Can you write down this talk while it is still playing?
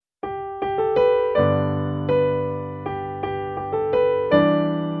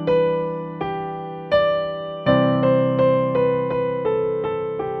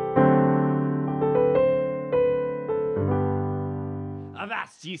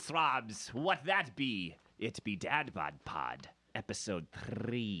ye throbs, what that be? It be DadBodPod, episode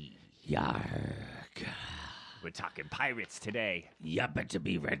 3. Yarg. We're talking pirates today. You better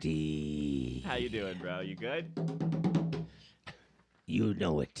be ready. How you doing, bro? You good? You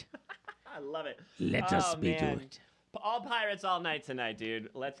know it. I love it. Let us be to it. All pirates all night tonight, dude.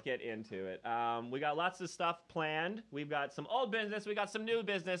 Let's get into it. We got lots of stuff planned. We've got some old business. We got some new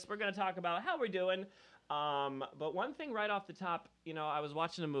business. We're going to talk about how we're doing. But one thing right off the top, I was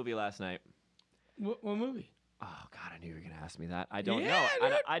watching a movie last night. What movie? Oh, God, I knew you were going to ask me that. I don't Yeah, know.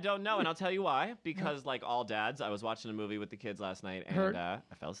 dude. I don't know, and I'll tell you why. Because, like all dads, I was watching a movie with the kids last night, and I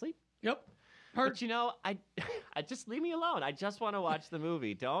fell asleep. Yep. But, I just leave me alone. I just want to watch the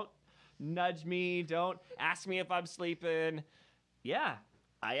movie. Don't nudge me. Don't ask me if I'm sleeping. Yeah,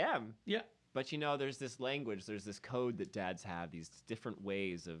 I am. Yeah. But, there's this language, there's this code that dads have, these different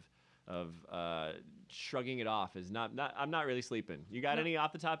ways of shrugging it off as I'm not really sleeping. You got any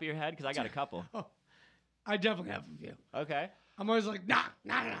off the top of your head? Because I got a couple. Oh, I definitely have a few. Okay. I'm always like, nah.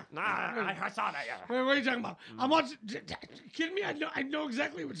 I saw that. Yeah. What are you talking about? I'm watching. Kidding me? I know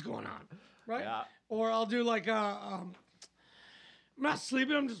exactly what's going on, right? Yeah. Or I'll do like I'm not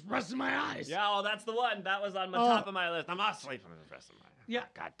sleeping. I'm just resting my eyes. Yeah, well, that's the one. That was on the top of my list. I'm not sleeping. I'm just resting my eyes. Yeah.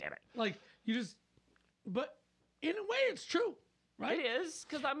 God damn it. Like but in a way, it's true, right? It is,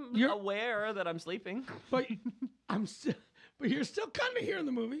 because I'm You're- aware that I'm sleeping. But but you're still kind of hearing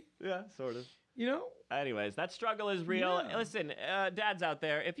the movie, Yeah, sort of. Anyways, that struggle is real. Yeah. Listen, dads out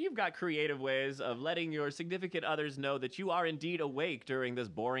there, if you've got creative ways of letting your significant others know that you are indeed awake during this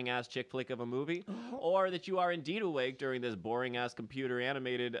boring-ass chick flick of a movie, or that you are indeed awake during this boring-ass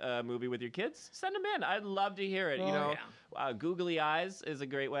computer-animated movie with your kids, send them in. I'd love to hear it. Googly eyes is a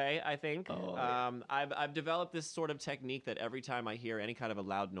great way, I think. I've developed this sort of technique that every time I hear any kind of a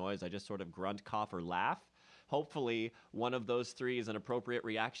loud noise, I just sort of grunt, cough, or laugh. Hopefully, one of those three is an appropriate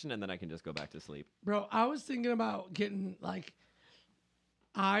reaction, and then I can just go back to sleep. bro. I was thinking about getting like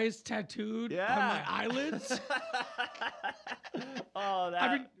eyes tattooed on my eyelids. What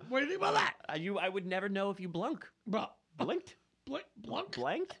What do you think about that, I would never know if you blunk. bro? Blinked? Blunk.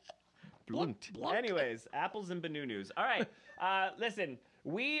 Blanked? Blinked. Blunk. Anyways, apples and banoo-noos. All right, listen,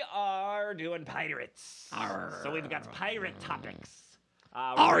 we are doing pirates. Arr. So we've got pirate topics.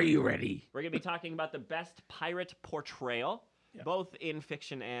 Are you ready? We're going to be talking about the best pirate portrayal, both in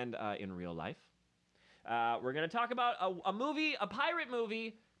fiction and in real life. We're going to talk about a pirate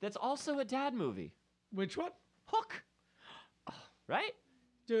movie that's also a dad movie. Which one? Hook. Right?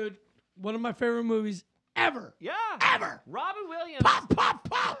 Dude, one of my favorite movies ever. Yeah. Ever. Robin Williams. Pop.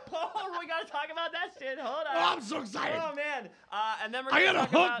 Oh, we got to talk about that shit. Hold on. Oh, I'm so excited. Oh, man. And then we're I going to got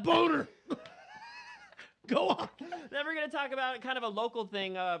a talk hook about... boner. Go on. Then we're going to talk about kind of a local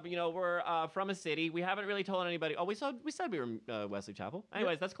thing. We're from a city. We haven't really told anybody. Oh, we said we were in Wesley Chapel.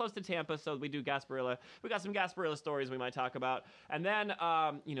 Anyways, that's close to Tampa, so we do Gasparilla. We got some Gasparilla stories we might talk about. And then,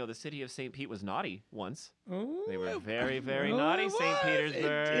 the city of St. Pete was naughty once. Ooh, They were very, very oh, naughty, it St. was.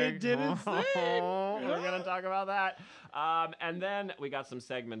 Petersburg. It did its thing. We're going to talk about that. And then we got some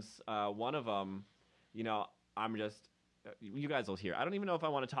segments. One of them, I'm just... you guys will hear. I don't even know if I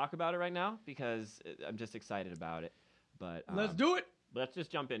want to talk about it right now because I'm just excited about it. But let's do it. Let's just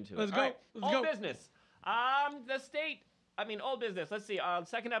jump into Let's it. go. All right. Let's Old go. business. Old business. Let's see.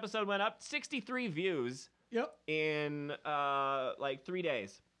 Second episode went up 63 views Yep. in 3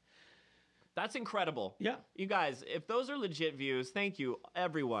 days. That's incredible. Yeah. You guys, if those are legit views, thank you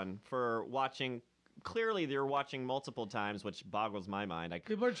everyone for watching. Clearly, they're watching multiple times, which boggles my mind.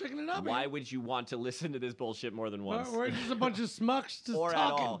 People are checking it out. Why man. would you want to listen to this bullshit more than once? We're just a bunch of smucks just or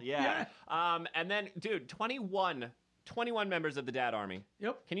talking. at all, yeah. And then, dude, 21 members of the Dad Army.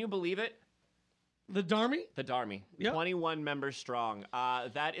 Yep. Can you believe it? The Darmy? The Darmy. Yep. 21 members strong.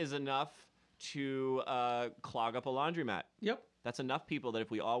 That is enough to clog up a laundromat. Yep. That's enough people that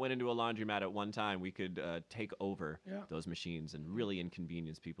if we all went into a laundromat at one time, we could take over those machines and really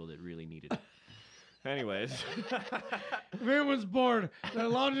inconvenience people that really needed it. Anyways. If anyone's bored, the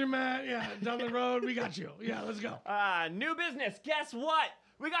laundromat, down the road, we got you. Yeah, let's go. New business. Guess what?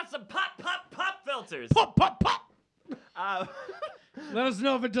 We got some pop filters. Pop. Uh, Let us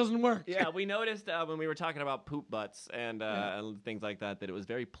know if it doesn't work. Yeah, we noticed when we were talking about poop butts and things like that it was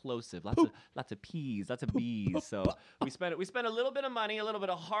very plosive. Lots of P's, lots of B's. So we spent a little bit of money, a little bit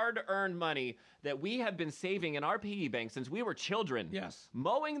of hard-earned money that we have been saving in our piggy bank since we were children. Yes.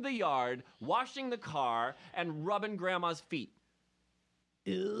 Mowing the yard, washing the car, and rubbing grandma's feet.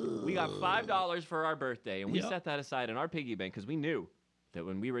 Ew. We got $5 for our birthday, and we Yep. set that aside in our piggy bank because we knew that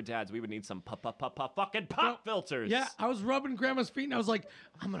when we were dads, we would need some fucking pop filters. Yeah, I was rubbing grandma's feet, and I was like,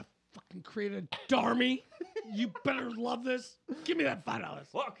 I'm going to fucking create a Darmy You better love this. Give me that $5.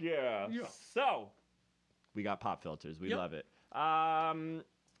 Fuck yeah. So, we got pop filters. We love it.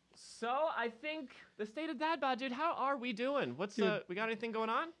 So I think the state of Dad Bod, dude. How are we doing? We got anything going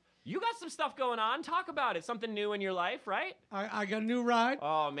on? You got some stuff going on. Talk about it. Something new in your life, right? I got a new ride.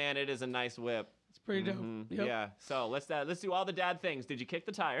 Oh man, it is a nice whip. It's pretty dope. Yep. Yeah. So let's do all the dad things. Did you kick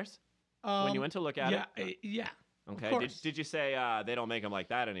the tires when you went to look at it? Yeah. Okay. Did you say they don't make them like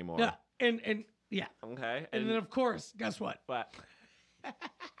that anymore? Yeah. And yeah. Okay. And then of course, guess what? What?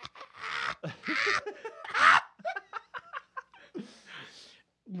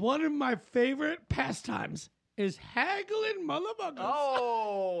 One of my favorite pastimes is haggling motherfuckers.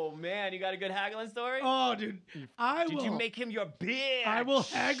 Oh man, you got a good haggling story? Oh, dude, Did you make him your bitch? I will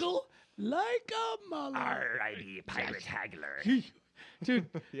haggle like a mother. R.I.D. pirate haggler. Dude,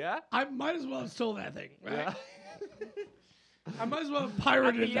 Yeah? I might as well have stole that thing, right? Yeah. I might as well have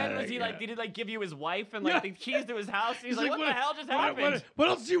pirated At the that end, was thing. he like, did he like give you his wife and like the keys to his house? He's like, what the hell just what- happened? What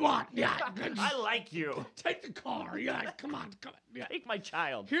else do you want? Yeah, I like you. take the car. Yeah, come on. Yeah. Take my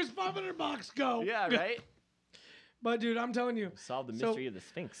child. Here's $500. Go. Yeah, right? But dude, I'm telling you, Solve the mystery of the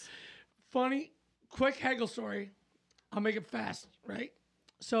Sphinx. funny, quick haggle story. I'll make it fast, right?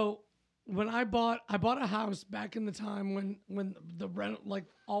 So when I bought a house back in the time when the rent, like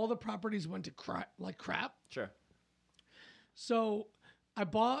all the properties went to crap. Sure. So I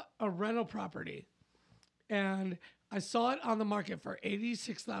bought a rental property, and I saw it on the market for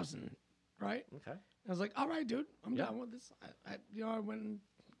 $86,000. Right? Okay. I was like, all right, dude, I'm down with this. I went and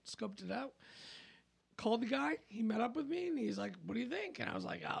scoped it out. Called the guy. He met up with me, and he's like, "What do you think?" And I was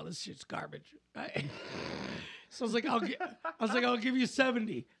like, "Oh, this shit's garbage." Right? So I was like, "I'll give you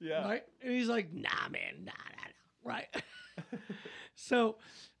 70." Yeah. Right? And he's like, "Nah, man, nah. Right? So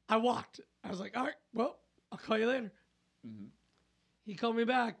I walked. I was like, "All right, well, I'll call you later." Mm-hmm. He called me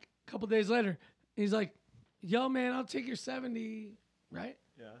back a couple days later. He's like, "Yo, man, I'll take your 70." Right?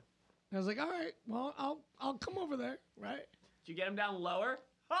 Yeah. And I was like, "All right, well, I'll come over there." Right? Did you get him down lower?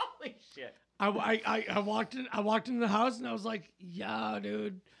 Holy shit. I walked in the house and I was like, "Yeah,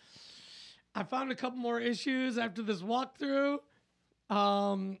 dude, I found a couple more issues after this walkthrough.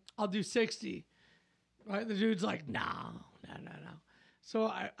 I'll do 60." Right? The dude's like, "No. So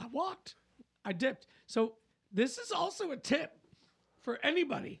I walked. I dipped. So this is also a tip for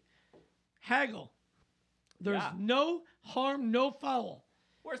anybody. Haggle. There's no harm, no foul.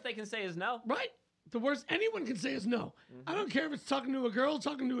 Worst they can say is no. Right? The worst anyone can say is no. I don't care if it's talking to a girl,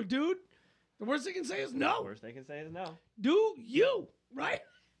 talking to a dude. The worst they can say is no. Worst they can say is no. Do you, right?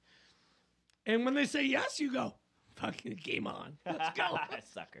 And when they say yes, you go, fucking game on. Let's go.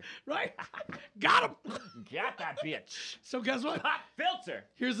 Sucker. Right? Got him. Got that bitch. So guess what? Pop filter.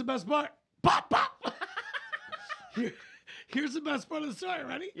 Here's the best part. Pop, pop. Here's the best part of the story.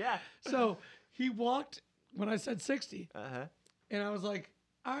 Ready? Yeah. So he walked when I said 60. Uh-huh. And I was like,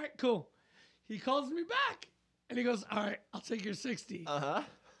 all right, cool. He calls me back. And he goes, all right, I'll take your 60. Uh-huh.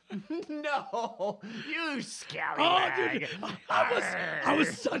 No, you scallywag. Oh, dude, I was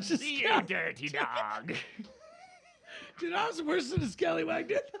such a You scallywag. dirty dog. Dude, I was worse than a scallywag,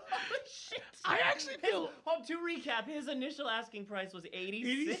 dude. Holy shit. I actually feel... To recap, his initial asking price was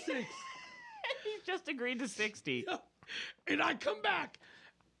 86. 86. He's just agreed to 60. And I come back.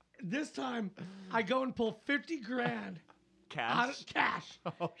 This time, I go and pull 50 grand Cash? out of cash.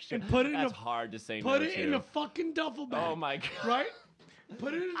 Oh, shit. And put it That's in a, hard to say put no it to. in a fucking duffel bag. Oh, my God. Right?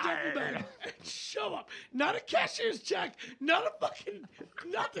 Put it in a duffel bag and show up. Not a cashier's check. Not a fucking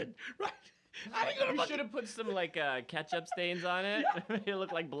nothing. Right? I didn't go to You fucking... should have put some, like, ketchup stains on it. It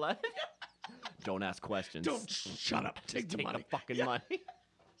looked like blood. Don't ask questions. Don't shut up. Take the Take money. the fucking money.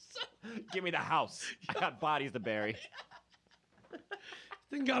 Give me the house. I got bodies to bury.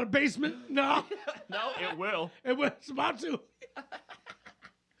 Thing got a basement? No. No, it will. It was about to.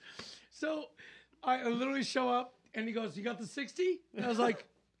 So I literally show up and he goes, "You got the 60?" And I was like,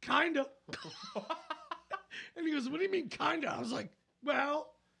 "Kinda." And he goes, "What do you mean kinda?" I was like,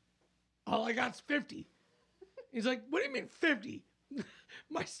 "Well, all I got's 50. He's like, "What do you mean 50?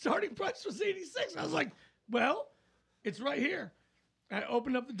 My starting price was 86. I was like, "Well, it's right here." I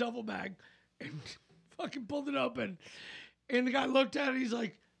opened up the duffel bag and fucking pulled it open. And the guy looked at it. He's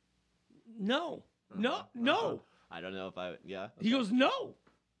like, no. I don't know if I, yeah. He goes, "No."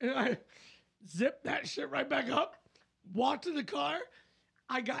 And I zipped that shit right back up, walked to the car.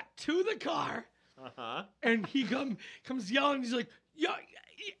 I got to the car. Uh-huh. And he comes yelling. He's like, "Yo,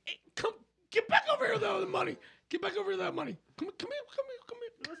 come, get back over here with all the money. Get back over here with that money. Come here.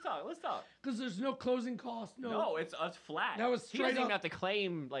 Let's talk. Because there's no closing cost. No, it's flat. That was He straight doesn't even up. have to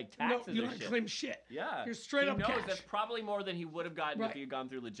claim, like, No, taxes you or don't have to shit. claim shit. Yeah. You're straight he up knows cash. that's probably more than he would have gotten Right. if he had gone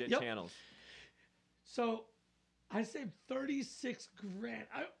through legit Yep. channels. So I saved 36 grand.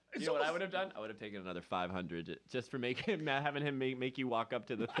 You know what I would have done? I would have taken another 500 just for having him make you walk up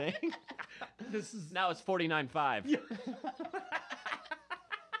to the thing. This is Now it's 49.5. Yeah.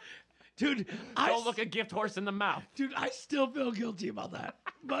 Dude, Don't look a gift horse in the mouth. Dude, I still feel guilty about that.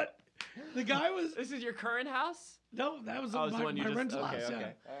 But the guy was. This is your current house? No, that was Oh, it's the my one you just rental house. okay.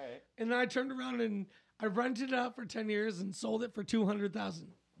 Yeah. All right. And then I turned around and I rented it out for 10 years and sold it for $200,000.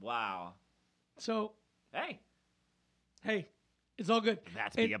 Wow. So, Hey, it's all good.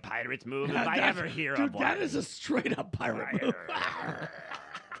 that's be a pirate's move if I ever hear dude, of one. that is a straight up pirate move.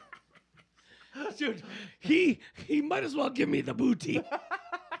 Dude, he might as well give me the booty.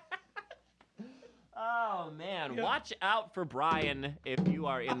 Oh man, Yeah. watch out for Brian if you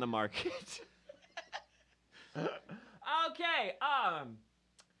are in the market. Okay,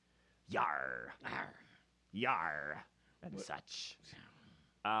 yar, and such.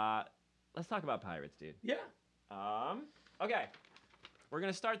 Let's talk about pirates, dude. Yeah. Okay. We're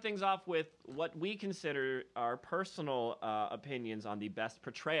going to start things off with what we consider our personal opinions on the best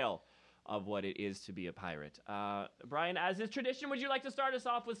portrayal of what it is to be a pirate. Brian, as is tradition, would you like to start us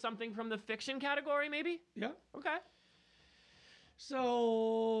off with something from the fiction category, maybe? Yeah. Okay.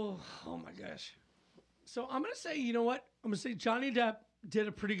 So, oh my gosh. So I'm going to say, you know what? I'm going to say Johnny Depp did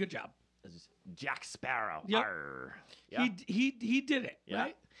a pretty good job. This is Jack Sparrow. Yep. Arr. Yeah. He did it, Yeah.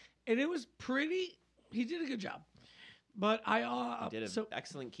 right? And it was pretty, he did a good job. But I Did an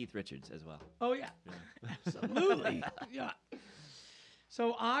excellent Keith Richards as well. Oh yeah. Absolutely. Yeah.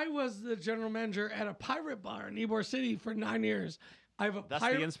 So I was the general manager at a pirate bar in Ybor City for 9 years. I have a That's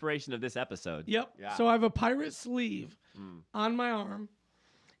pirate. the inspiration of this episode. Yep. Yeah. So I have a pirate sleeve on my arm,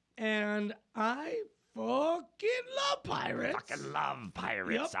 and I fucking love pirates. Fucking love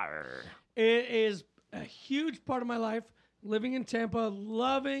pirates. Yep. Arr. It is a huge part of my life. Living in Tampa,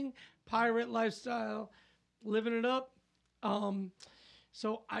 loving pirate lifestyle, living it up.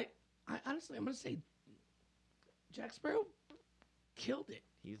 So I honestly, I'm gonna say Jack Sparrow killed it.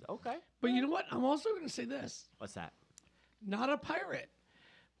 He's okay. But you know what? I'm also gonna say this. What's that? Not a pirate,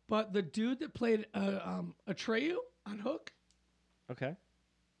 but the dude that played Atreyu on Hook. Okay.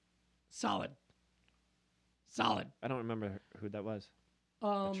 Solid. I don't remember who that was.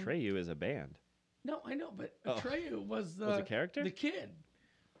 Atreyu is a band. No, I know, but Oh. Atreyu was a character? the kid.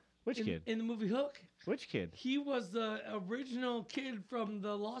 Which kid? In the movie Hook. Which kid? He was the original kid from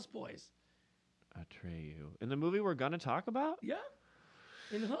the Lost Boys. Atreyu. In the movie we're gonna talk about? Yeah.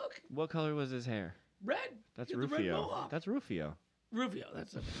 In Hook. What color was his hair? Red. That's He had the red Rufio. mohawk. That's Rufio. Rufio.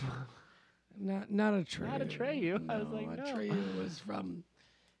 That's it. Not Atreyu. Not Atreyu. I was like, no.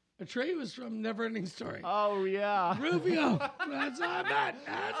 Atreyu was from Neverending Story. Oh yeah. Rufio. That's what I meant.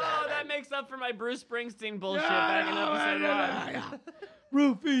 Oh, that makes up for my Bruce Springsteen bullshit back in episode 1.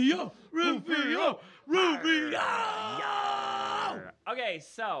 Rufio. Okay,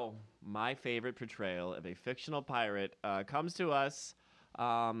 so my favorite portrayal of a fictional pirate comes to us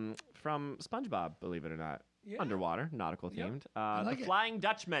from SpongeBob, believe it or not. Yeah. Underwater, nautical Yep. themed. I like the it. Flying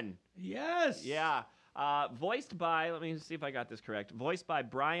Dutchman. Yes. Yeah. Voiced by, let me see if I got this correct, voiced by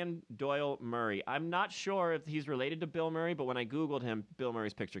Brian Doyle Murray. I'm not sure if he's related to Bill Murray, but when I Googled him, Bill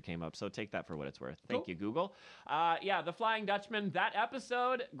Murray's picture came up, so take that for what it's worth. Thank you, Google. Yeah, The Flying Dutchman, that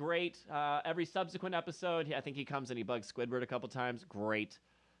episode, great. Every subsequent episode, I think he comes and he bugs Squidward a couple times, great.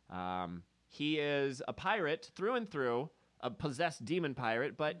 He is a pirate through and through, a possessed demon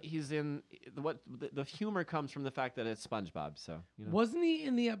pirate, but he's in, the humor comes from the fact that it's SpongeBob, so, you know. Wasn't he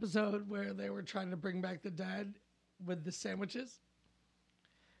in the episode where they were trying to bring back the dad with the sandwiches?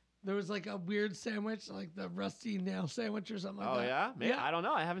 There was like a weird sandwich, like the rusty nail sandwich or something like that. Oh, yeah? Maybe, Yeah. I don't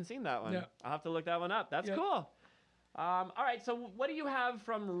know. I haven't seen that one. Yeah. I'll have to look that one up. That's Yeah. cool. All right, so what do you have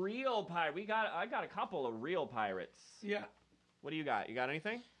from real pirate? I got a couple of real pirates. Yeah. What do you got? You got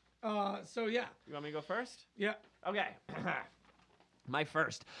anything? So yeah. You want me to go first? Yeah. Okay. My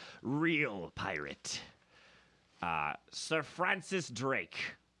first real pirate. Sir Francis Drake,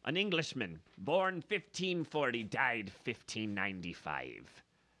 an Englishman, born 1540, died 1595.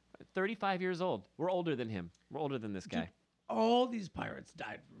 35 years old. We're older than him. We're older than this guy. All these pirates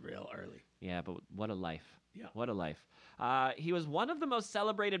died real early. Yeah, but what a life. Yeah. What a life. He was one of the most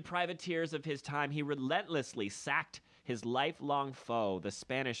celebrated privateers of his time. He relentlessly sacked his lifelong foe, the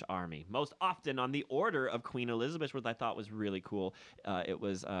Spanish army, most often on the order of Queen Elizabeth, which I thought was really cool. It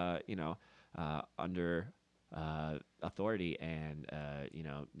was, under authority, and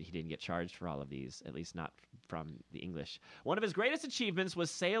he didn't get charged for all of these, at least not from the English. One of his greatest achievements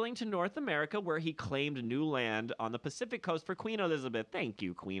was sailing to North America, where he claimed new land on the Pacific coast for Queen Elizabeth. Thank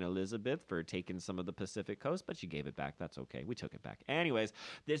you, Queen Elizabeth, for taking some of the Pacific coast, but she gave it back. That's okay. We took it back. Anyways,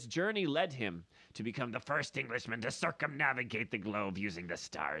 this journey led him to become the first Englishman to circumnavigate the globe using the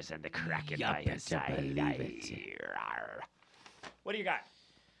stars and the Kraken by his side. What do you got?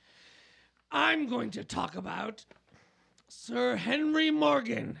 I'm going to talk about Sir Henry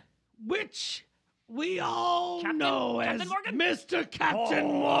Morgan, which we all know as Morgan? Mr. Captain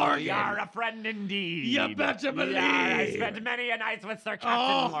Morgan. You're a friend indeed. You better believe. Yeah, I spent many a night with Sir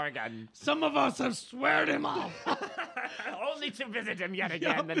Captain Morgan. Some of us have sweared him off. Only to visit him yet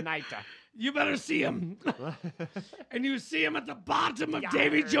again the night. You better see him. And you see him at the bottom of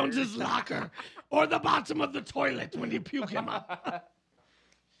Davy Jones's locker or the bottom of the toilet when you puke him up.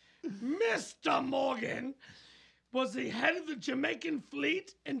 Mr. Morgan was the head of the Jamaican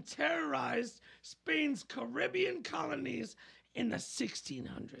fleet and terrorized Spain's Caribbean colonies in the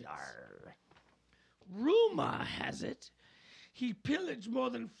 1600s. Rumor has it he pillaged more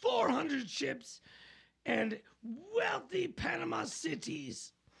than 400 ships and wealthy Panama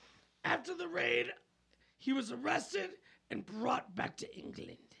cities. After the raid, he was arrested and brought back to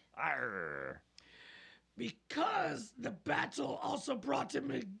England. Arr. Because the battle also brought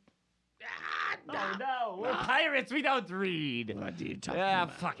him a... Oh no, we're pirates, we don't read. What are you talking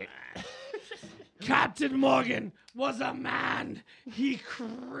about? Fuck it. Captain Morgan was a man. He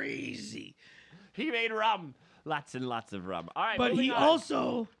crazy. He made rum. Lots and lots of rum. All right, But he on.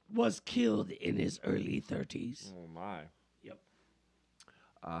 also was killed in his early 30s. Oh my. Yep.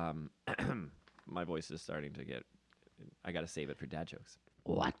 My voice is starting to get... I gotta save it for dad jokes.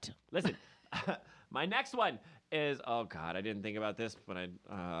 What? Listen, my next one is... Oh god, I didn't think about this, but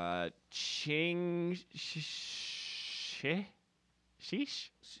Ching... She?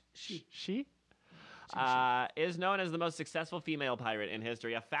 Is known as the most successful female pirate in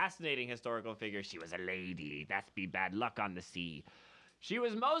history, a fascinating historical figure. She was a lady. That's be bad luck on the sea. She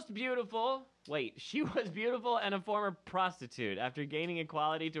was most beautiful. Wait, she was beautiful and a former prostitute. After gaining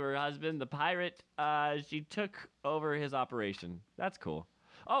equality to her husband, the pirate, she took over his operation. That's cool.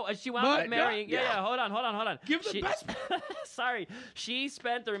 Oh, and she wound up marrying... Yeah, hold on. Give the best... Sorry. She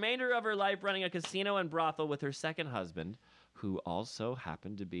spent the remainder of her life running a casino and brothel with her second husband, who also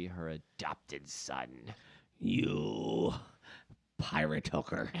happened to be her adopted son. You pirate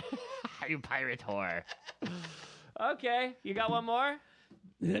hooker. You pirate whore. Okay, you got one more?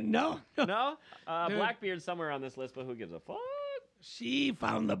 No. No? Blackbeard's somewhere on this list, but who gives a fuck? She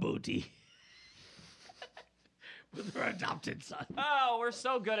found the booty. With her adopted son. Oh, we're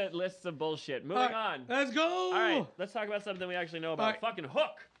so good at lists of bullshit. Moving on. Let's go. All right, let's talk about something we actually know about. Fucking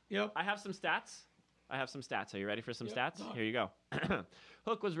Hook. Yep. I have some stats. Are you ready for some stats? Here you go.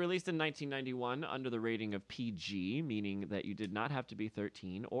 Hook was released in 1991 under the rating of PG, meaning that you did not have to be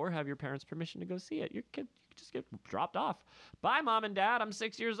 13 or have your parents' permission to go see it. Your kid just get dropped off. Bye, Mom and Dad. I'm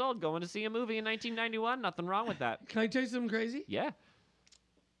 6 years old going to see a movie in 1991. Nothing wrong with that. Can I tell you something crazy? Yeah.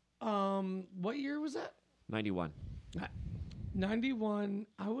 What year was that? 91. 91.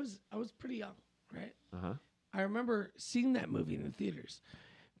 I was pretty young, right? Uh-huh. I remember seeing that movie in the theaters.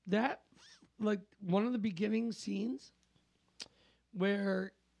 That, like, one of the beginning scenes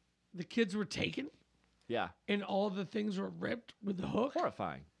where the kids were taken. Yeah. And all the things were ripped with the hook.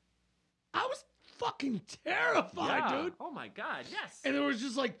 Horrifying. I was fucking terrified, dude. Oh my god, yes. And there was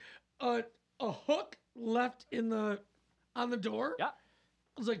just like a hook left on the door. Yeah.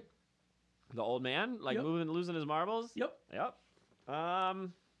 I was like, the old man, like losing his marbles. Yep.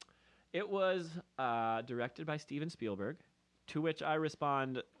 It was directed by Steven Spielberg, to which I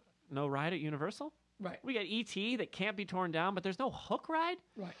respond, no ride at Universal? Right. We got E.T. that can't be torn down, but there's no Hook ride?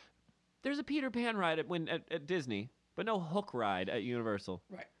 Right. There's a Peter Pan ride at Disney, but no Hook ride at Universal.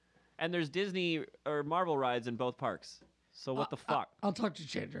 Right. And there's Disney or Marvel rides in both parks. So what the fuck? I'll talk to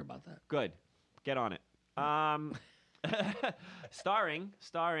Chandler about that. Good. Get on it. Starring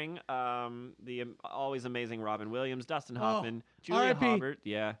the always amazing Robin Williams, Dustin Hoffman, Julia Roberts,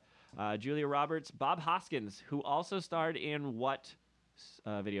 Julia Roberts, Bob Hoskins, who also starred in what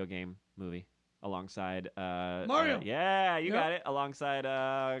video game movie alongside Mario? You got it. Alongside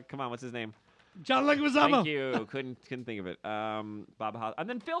come on, what's his name? John Leguizamo. Thank you. Couldn't think of it. And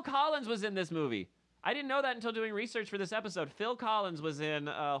then Phil Collins was in this movie. I didn't know that until doing research for this episode. Phil Collins was in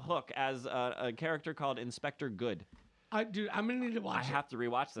Hook as a character called Inspector Good. Dude, I'm gonna need to watch it. I have to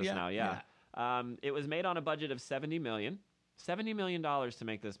rewatch this now. Yeah. It was made on a budget of $70 million. $70 million to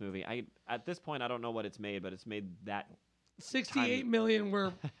make this movie. At this point, I don't know what it's made, but it's made that 68 million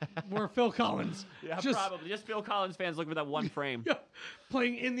were Phil Collins. Yeah, probably. Just Phil Collins fans looking for that one frame. Yeah,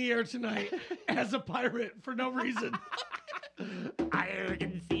 playing In the Air Tonight as a pirate for no reason. I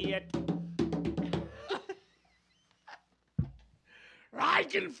can see it. I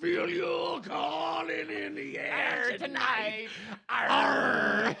can feel you calling in the air tonight.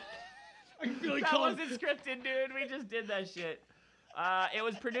 Arrgh. I can feel you That calling. wasn't scripted, dude. We just did that shit. It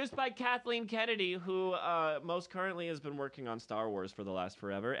was produced by Kathleen Kennedy, who most currently has been working on Star Wars for the last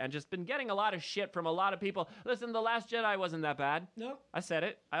forever and just been getting a lot of shit from a lot of people. Listen, The Last Jedi wasn't that bad. No. I said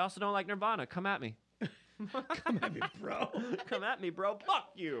it. I also don't like Nirvana. Come at me. Come at me, bro. Come at me, bro.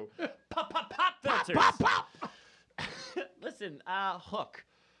 Fuck you. Pop, pop, pop filters. Pop, pop, pop. Listen, Hook.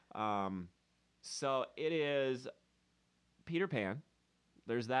 So it is Peter Pan.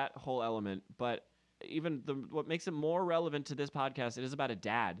 There's that whole element, but even what makes it more relevant to this podcast, it is about a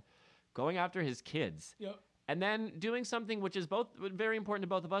dad going after his kids. Yep. And then doing something which is both very important to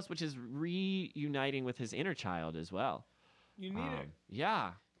both of us, which is reuniting with his inner child as well. You need it.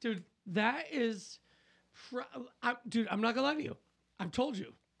 Yeah. Dude, that is... dude, I'm not going to lie to you. I've told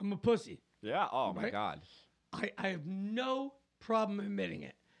you. I'm a pussy. Yeah. Oh, my Right? God. I have no problem admitting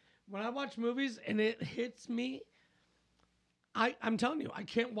it. When I watch movies and it hits me, I'm telling you, I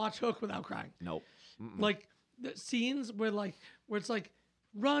can't watch Hook without crying. Nope. Mm-mm. Like the scenes where it's like,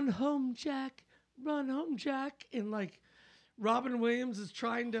 run home, Jack, and like Robin Williams is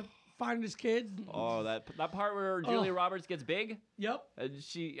trying to find his kids. Oh, that part where Julia Roberts gets big? Yep.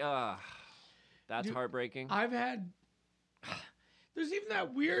 That's Dude, heartbreaking. There's even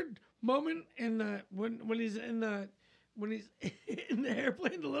that weird moment in the when he's in the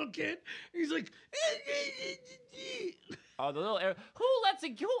airplane, the little kid, he's like, oh, the little what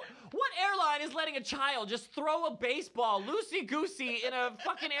airline is letting a child just throw a baseball loosey-goosey in a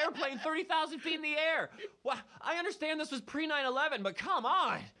fucking airplane 30,000 feet in the air? Well, I understand this was pre 9/11, but come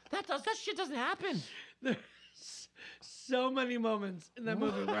on. That shit doesn't happen. There's so many moments in that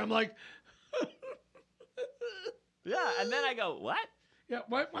movie where I'm like, yeah, and then I go, what? yeah,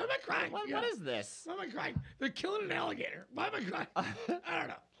 why am I crying? What is this? Why am I crying? They're killing an alligator. Why am I crying? I don't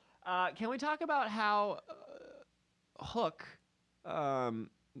know. Can we talk about how Hook,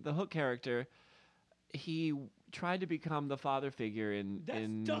 the Hook character, he tried to become the father figure That's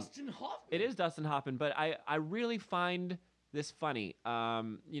Dustin Hoffman. It is Dustin Hoffman, but I really find this funny.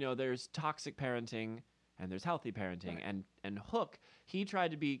 There's toxic parenting and there's healthy parenting, right. and Hook, he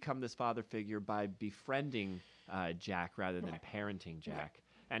tried to become this father figure by befriending Jack rather than parenting Jack.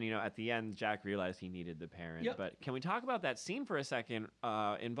 Right. And, at the end, Jack realized he needed the parent. Yep. But can we talk about that scene for a second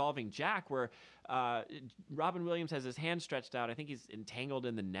involving Jack where Robin Williams has his hand stretched out. I think he's entangled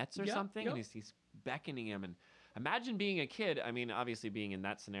in the nets or something, and he's beckoning him. And imagine being a kid. I mean, obviously being in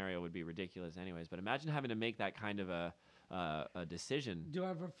that scenario would be ridiculous anyways, but imagine having to make that kind of a decision. Do I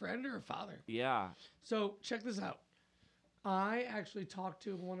have a friend or a father? Yeah. So check this out. I actually talked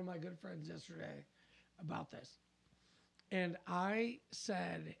to one of my good friends yesterday about this. And I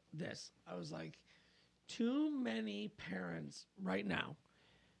said this. I was like, too many parents right now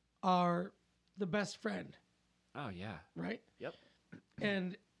are the best friend. Oh, yeah. Right? Yep.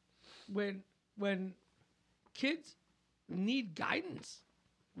 And when kids need guidance,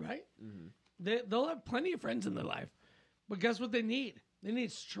 right? Mm-hmm. They'll have plenty of friends in their life. But guess what they need? They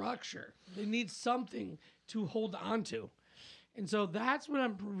need structure. They need something to hold on to. And so that's what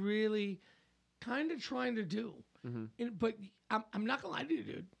I'm really kind of trying to do. Mm-hmm. But I'm not going to lie to you,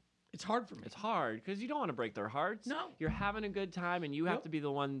 dude. It's hard for me. It's hard because you don't want to break their hearts. No. You're having a good time, and you have to be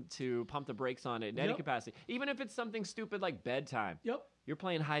the one to pump the brakes on it in any capacity. Even if it's something stupid like bedtime. Yep. You're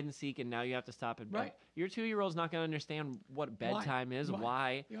playing hide and seek, and now you have to stop it. Right. Your 2-year-old's not going to understand what bedtime is.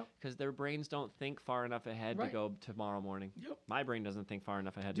 Why? Because their brains don't think far enough ahead to go tomorrow morning. Yep. My brain doesn't think far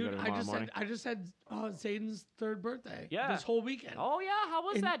enough ahead to go to tomorrow morning. I just had Zayden's 3rd birthday. Yeah. This whole weekend. Oh, yeah. How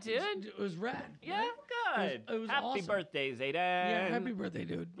was that, dude? It was rad. Yeah, right? good. It was happy awesome. birthday, Zayden. Yeah, happy birthday,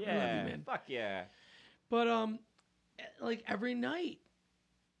 dude. Yeah. I love you, man. Fuck yeah. But, like, every night,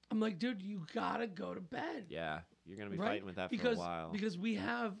 I'm like, dude, you gotta go to bed. Yeah. You're going to be fighting with that for a while. Because we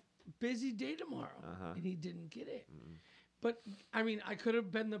have busy day tomorrow, and he didn't get it. But I mean, I could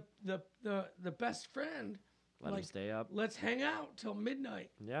have been the best friend. Let him stay up. Let's hang out till midnight.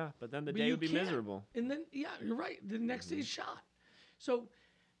 Yeah, but then the day would be miserable. And then you're right. The next day's shot. So,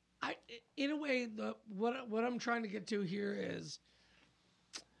 in a way, what I'm trying to get to here is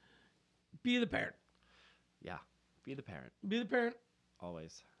be the parent. Yeah, be the parent. Be the parent.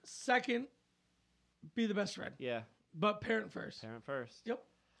 Always. Second, be the best friend. Yeah. But parent first. Parent first. Yep.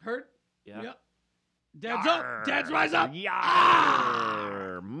 Heard? Yeah. Yep. Dad's up. Dad's rise up.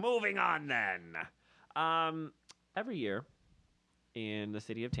 Yeah. Moving on then. Every year, in the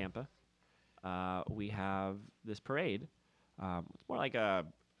city of Tampa, we have this parade. It's more like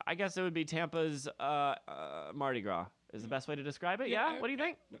I guess it would be Tampa's Mardi Gras is the best way to describe it. Yeah? What do you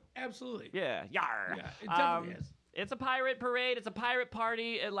think? Absolutely. Yeah. Yar. Yeah, it definitely is. It's a pirate parade. It's a pirate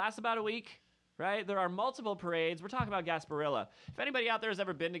party. It lasts about a week. Right? There are multiple parades. We're talking about Gasparilla. If anybody out there has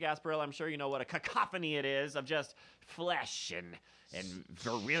ever been to Gasparilla, I'm sure you know what a cacophony it is of just flesh and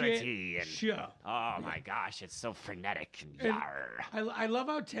virility oh my gosh, it's so frenetic and yar. I love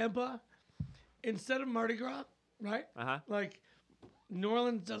how Tampa, instead of Mardi Gras, right? Like New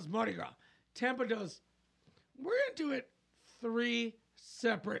Orleans does Mardi Gras. Tampa does. We're gonna do it 3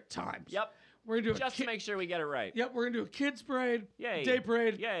 separate times. Yep. We're gonna do just to make sure we get it right. Yep, we're gonna do a kids parade, Yay. day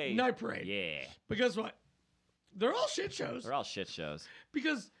parade, Yay. night parade. Yeah. But guess what? They're all shit shows. They're all shit shows.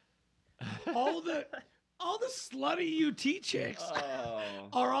 Because all the slutty UT chicks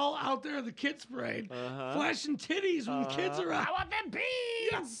are all out there at the kids parade, flashing titties when the kids are out. I want them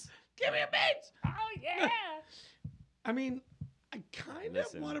beads. Yes. Give me a beads. Oh yeah. I mean, I kind of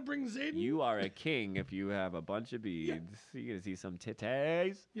want to bring Zayden. You are a king if you have a bunch of beads. You're gonna see some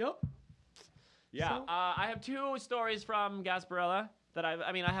titties. Yep. Yeah, So? I have 2 stories from Gasparilla that I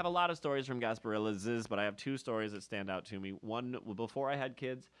have a lot of stories from Gasparillas, but I have 2 stories that stand out to me. One before I had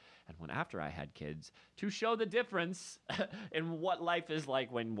kids and one after I had kids to show the difference in what life is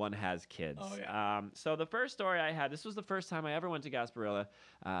like when one has kids. Oh, yeah. So the first story I had, this was the first time I ever went to Gasparilla.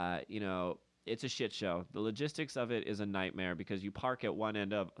 It's a shit show. The logistics of it is a nightmare because you park at one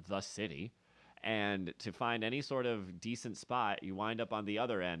end of the city. And to find any sort of decent spot, you wind up on the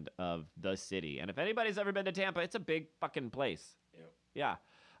other end of the city. And if anybody's ever been to Tampa, it's a big fucking place. Yep. Yeah.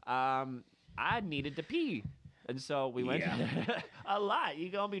 I needed to pee. And so we went a lot.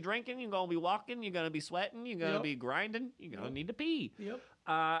 You're going to be drinking. You're going to be walking. You're going to be sweating. You're going to be grinding. You're going to need to pee. Yep.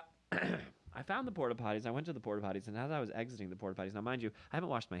 I found the porta potties. I went to the porta potties, and as I was exiting the porta potties, now mind you, I haven't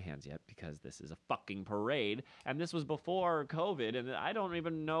washed my hands yet because this is a fucking parade, and this was before COVID, and I don't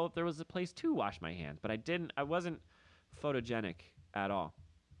even know if there was a place to wash my hands. But I wasn't photogenic at all.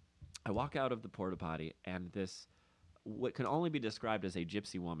 I walk out of the porta potty, and this, what can only be described as a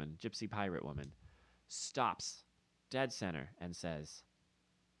gypsy pirate woman, stops dead center and says,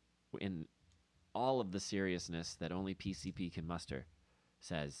 in all of the seriousness that only PCP can muster,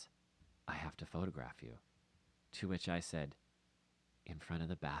 says, "I have to photograph you." To which I said, "In front of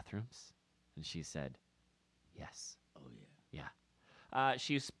the bathrooms?" And she said, "Yes." Oh, yeah. Yeah.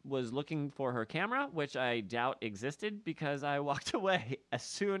 She was looking for her camera, which I doubt existed because I walked away as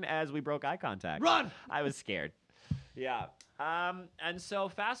soon as we broke eye contact. Run! I was scared. Yeah. And so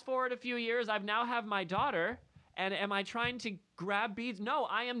fast forward a few years, I've now have my daughter. And am I trying to grab beads? No,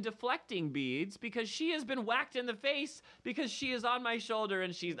 I am deflecting beads because she has been whacked in the face because she is on my shoulder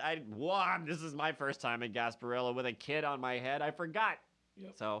and this is my first time at Gasparilla with a kid on my head. I forgot.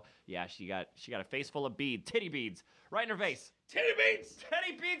 Yep. So yeah, she got a face full of beads, titty beads, right in her face. Titty beads!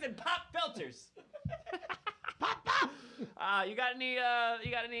 Titty beads and pop filters. Pop, pop! You got any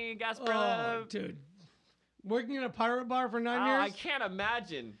Gasparilla? Oh, dude. Working in a pirate bar for 9 years? I can't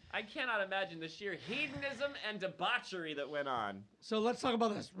imagine. I cannot imagine the sheer hedonism and debauchery that went on. So let's talk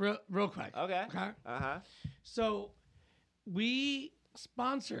about this real quick. Okay. Okay. So we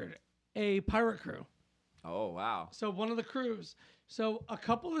sponsored a pirate crew. Oh, wow. So one of the crews. So a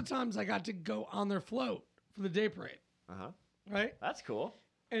couple of times I got to go on their float for the day parade. Right? That's cool.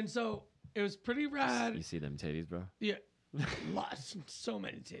 And so it was pretty rad. You see them titties, bro? Yeah. Lots. So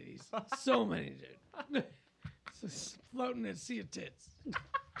many titties. So many, dude. Just floating in a sea of tits.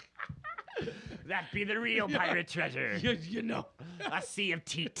 That be the real pirate treasure. You know. A sea of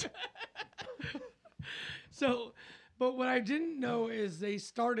teat. So, but what I didn't know is they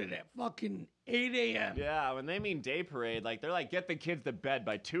started at fucking 8 a.m. Yeah, when they mean day parade, like they're like, get the kids to bed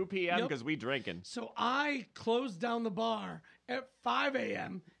by 2 p.m. because we drinking. So I closed down the bar at 5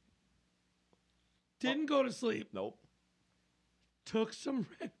 a.m. Didn't go to sleep. Nope. Took some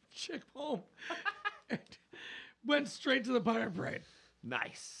red chick home. And went straight to the pirate parade.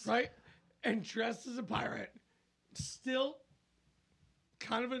 Nice. Right? And dressed as a pirate. Still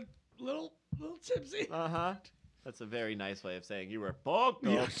kind of a little tipsy. That's a very nice way of saying you were booked.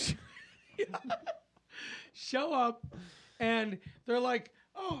 Yeah. Show up, and they're like,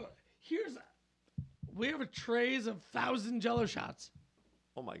 "Oh, we have a trays of 1,000 Jello shots."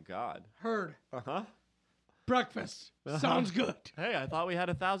 Oh my God. Heard. Uh-huh. Breakfast. Sounds good. Hey, I thought we had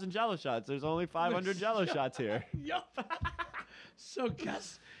 1,000 Jello shots. There's only 500 Jello shots here. Yup. So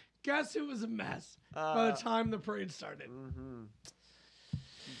guess it was a mess by the time the parade started.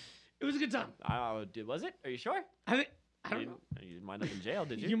 It was a good time. Was it? Are you sure? I I don't know. You didn't wind up in jail,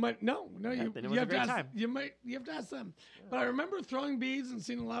 did you? You might no. Yeah, You then it was a have to great ask, time. you have to ask them. But I remember throwing beads and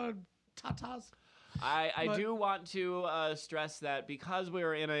seeing a lot of tatas. I But- do want to stress that because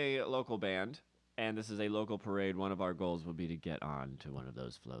we're in a local band and this is a local parade, one of our goals will be to get on to one of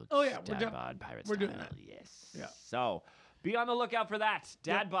those floats. Oh, yeah, DadBod Pirate we're style. doing that. Yes. Yeah. So be on the lookout for that.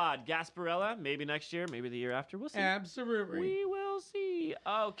 Yep. DadBod, Gasparilla, maybe next year, maybe the year after. We'll see. Absolutely. We will see.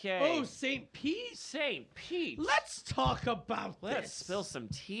 Okay. Oh, St. Pete. St. Pete. Let's talk about Let's this. spill some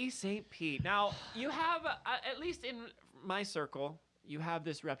tea, St. Pete. Now, you have, at least in my circle, you have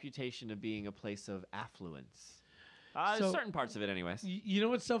this reputation of being a place of affluence. So- Certain parts of it, anyways. You know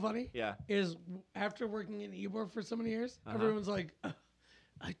what's so funny? Yeah. Is after working in Ybor for so many years, everyone's like,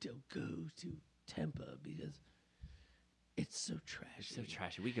 I don't go to Tampa because it's so trashy. So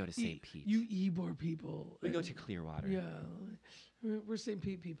trashy. We go to St. Pete. You Ybor people. We go to Clearwater. Yeah. We're St.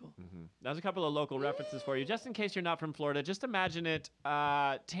 Pete people. There's a couple of local references for you. Just in case you're not from Florida, just imagine it.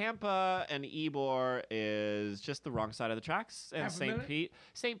 Tampa and Ybor is just the wrong side of the tracks. And Half a St. minute? Pete.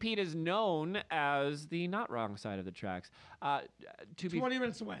 St. Pete is known as the not wrong side of the tracks. To be 20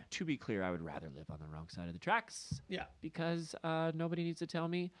 minutes away. To be clear, I would rather live on the wrong side of the tracks Yeah. because nobody needs to tell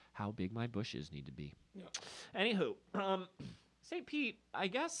me how big my bushes need to be. Yeah. Anywho, St. Pete, I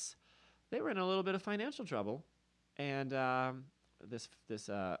guess they were in a little bit of financial trouble, and this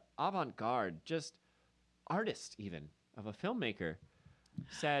avant-garde, just artist even of a filmmaker,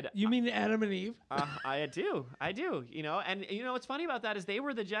 said, You mean Adam and Eve? I do. You know, and you know what's funny about that is they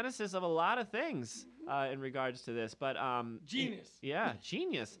were the genesis of a lot of things in regards to this. But Genius. yeah,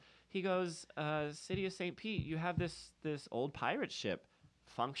 genius. He goes, City of St. Pete, you have this old pirate ship,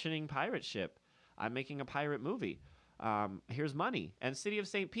 functioning pirate ship. I'm making a pirate movie. Here's money. And City of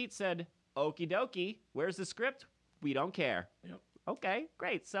St. Pete said, okie dokie, where's the script? We don't care. Yep. Okay,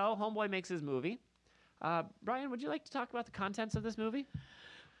 great. So Homeboy makes his movie. Brian, would you like to talk about the contents of this movie?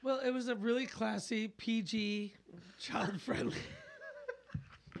 Well, it was a really classy, PG, child-friendly.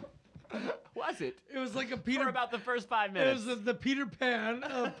 Was it? It was like a For Peter. about the first 5 It minutes. was the Peter Pan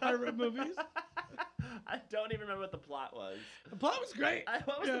of pirate movies. I don't even remember what the plot was. The plot was great.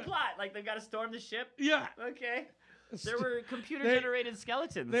 What was Yeah. the plot? Like they've got to storm the ship? Yeah. Okay. There were computer-generated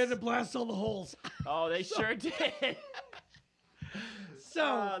skeletons. They had to blast all the holes. Oh, they sure did.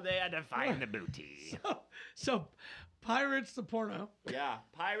 So, they had to find the booty. so Pirates the porno Yeah,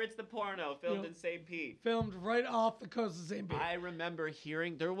 Pirates the Porno, filmed Yep. in St. Pete. filmed right off the coast of St. Pete. I remember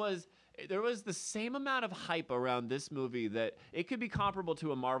hearing there was the same amount of hype around this movie that it could be comparable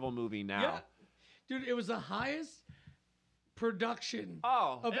to a Marvel movie now. Yeah. Dude, it was the highest production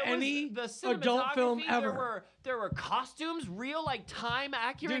Oh, of it was any the adult film cinematography, ever. There were costumes, real like time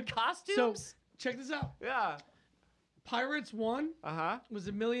accurate Dude, costumes. So, check this out. Yeah. Pirates 1 Uh-huh. was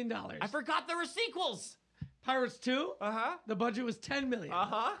 $1 million. I forgot there were sequels. Pirates 2, Uh-huh. the budget was $10 million.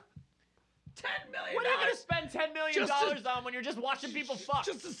 Uh-huh. $10 million. What are you gonna spend $10 million Just on when you're just watching people fuck?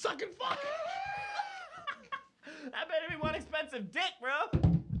 Just to suck and fuck. That better be one expensive dick, bro.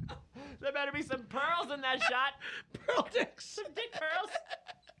 There better be some pearls in that shot. Pearl dicks. Some dick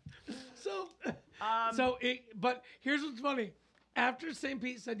pearls. So, but here's what's funny. After St.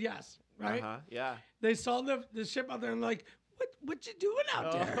 Pete said yes, right? Uh-huh. Yeah. They saw the ship out there and like, what you doing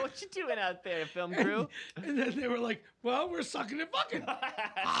out there? What you doing out there, film crew? And then they were like, well, we're sucking and fucking.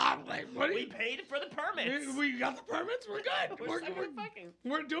 I'm like, what do We you? paid for the permits. We got the permits. We're good. We're sucking and fucking.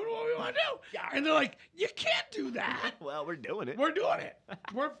 We're doing what we want to do. Yeah. And they're like, you can't do that. Well, we're doing it. We're doing it.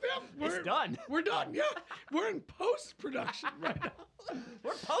 We're filmed. It's done. We're done. Yeah. We're in post production right now.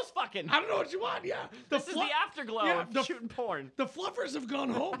 We're post fucking. I don't know what you want. Yeah. This is the afterglow yeah, of the- shooting porn. The fluffers have gone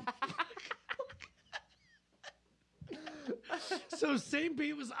home. So St.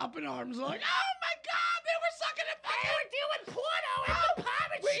 Pete was up in arms, like, oh my God, they were sucking and fucking. They were doing porno in the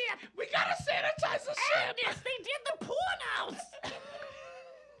pirate ship. We gotta sanitize the ship. Yes, they did the pornos.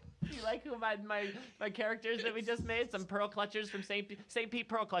 You like who my characters that we just made? Some pearl clutchers from St. Pete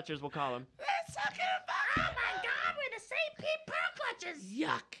pearl clutchers, we'll call them. They're sucking and fucking. Oh my God, we're the St. Pete pearl clutchers.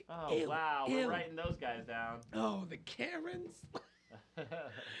 Yuck. Oh Ew, wow, ew. we're writing those guys down. Oh, the Karens.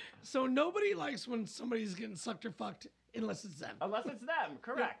 So nobody likes when somebody's getting sucked or fucked unless it's them. Unless it's them,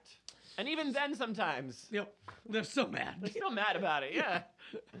 correct. And even then, sometimes Yep. They're so mad. they're still mad about it. Yeah.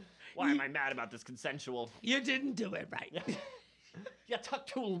 Why am I mad about this consensual? You didn't do it right. You took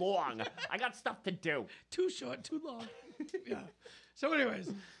too long. I got stuff to do. Too short, too long. Yeah. So, anyways,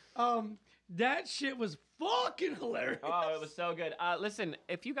 that shit was fucking hilarious. Oh, it was so good. Listen,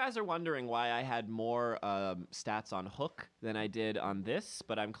 if you guys are wondering why I had more stats on Hook than I did on this,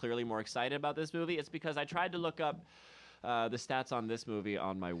 but I'm clearly more excited about this movie, it's because I tried to look up the stats on this movie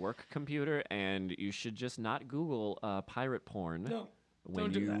on my work computer, and you should just not Google pirate porn. No. When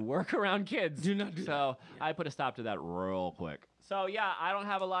Don't do you that. work around kids. Do not do that. So I put a stop to that real quick. So yeah, I don't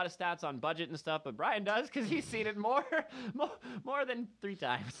have a lot of stats on budget and stuff, but Brian does because he's seen it more than 3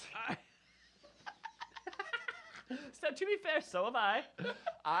 times. So to be fair, so have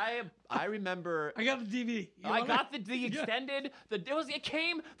I. I remember. I got the DVD. I got the extended. The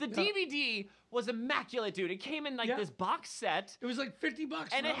DVD was immaculate, dude. It came in like this box set. It was like $50,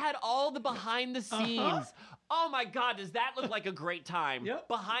 and it had all the behind the scenes. Oh my God, does that look like a great time? Yep.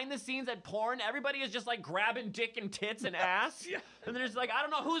 Behind the scenes at porn, everybody is just like grabbing dick and tits and ass. Yeah. And there's like, I don't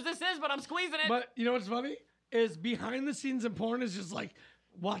know whose this is, but I'm squeezing it. But you know what's funny? Is behind the scenes in porn is just like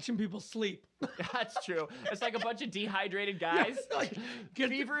watching people sleep. That's true. It's like a bunch of dehydrated guys like,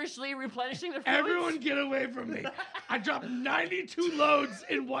 feverishly replenishing their fluids. Everyone get away from me. I dropped 92 loads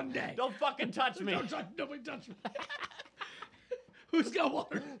in one day. Don't fucking touch me. Nobody touch me. Who's got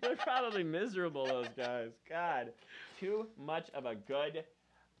water? They're probably miserable, those guys. God, too much of a good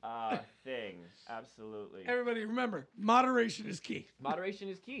thing. Absolutely. Everybody remember, moderation is key. Moderation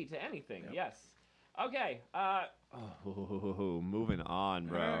is key to anything, yes. Okay, moving on,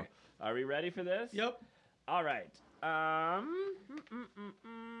 bro. All right. Are we ready for this? Yep. All right.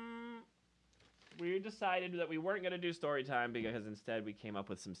 We decided that we weren't going to do story time because instead we came up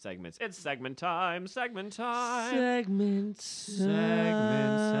with some segments. It's segment time. Segment time. Segment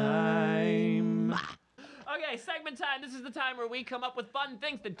time. Okay, segment time. This is the time where we come up with fun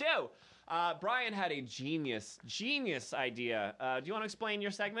things to do. Brian had a genius idea. Do you want to explain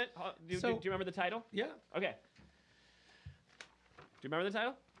your segment? Do you remember the title? Yeah. Okay. Do you remember the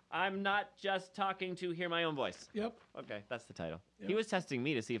title? I'm not just talking to hear my own voice. Yep. Okay, that's the title. Yep. He was testing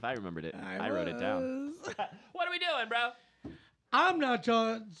me to see if I remembered it. I wrote it down. What are we doing, bro? I'm not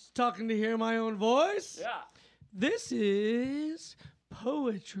just talking to hear my own voice. Yeah. This is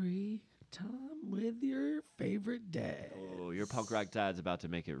poetry time with your favorite dad. Oh, your punk rock dad's about to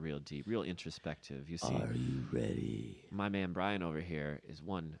make it real deep, real introspective. You see, Are you ready? my man Brian over here is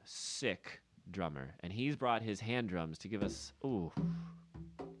one sick drummer, and he's brought his hand drums to give us, ooh,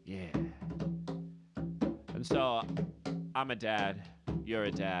 yeah. And so, I'm a dad, you're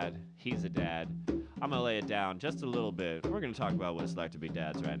a dad, he's a dad. I'm gonna lay it down just a little bit. We're gonna talk about what it's like to be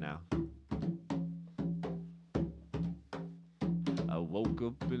dads right now. I woke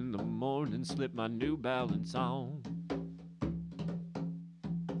up in the morning, slipped my New Balance on.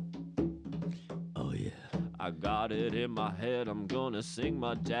 Oh, yeah. I got it in my head, I'm gonna sing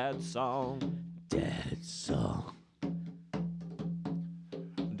my dad's song. Dad's song.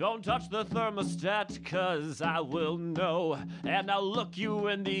 Don't touch the thermostat, cause I will know. And I'll look you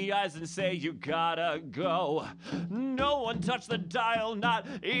in the eyes and say you gotta go. No one touch the dial, not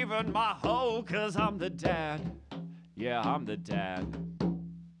even my hoe, cause I'm the dad. Yeah, I'm the dad.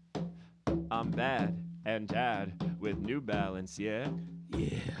 I'm bad and dad with New Balance, yeah?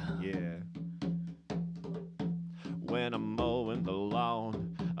 Yeah. Yeah. When I'm mowing the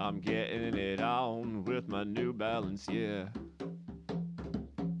lawn, I'm getting it on with my New Balance, yeah.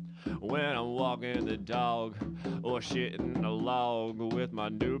 When I'm walking the dog or shitting a log with my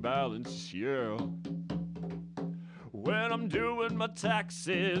New Balance, yeah. When I'm doing my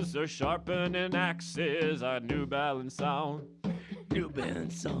taxes or sharpening axes, I New Balance on. New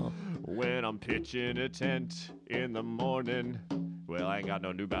Balance song. When I'm pitching a tent in the morning, well, I ain't got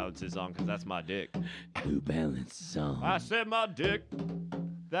no New Balances on because that's my dick. New Balance song. I said my dick,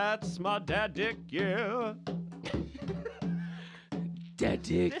 that's my dad dick, yeah. Dad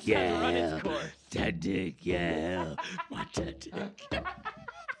dick, This yeah. has run its course. Dad dick, yeah. My dad dick. What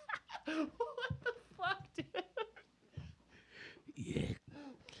the fuck, dude? Yeah.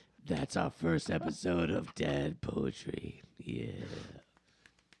 That's our first episode of Dad Poetry. Yeah.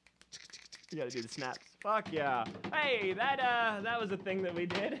 You gotta do the snaps. Fuck yeah. Hey, that was a thing that we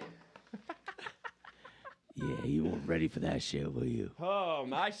did. Yeah, you weren't ready for that shit, were you? Oh,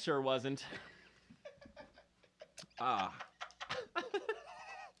 I sure wasn't. Ah.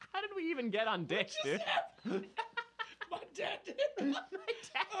 How did we even get on dick, dude? My dad did. My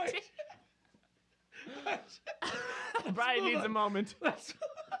dad did. Brian needs a moment.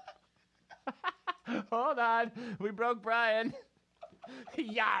 Hold on. We broke Brian.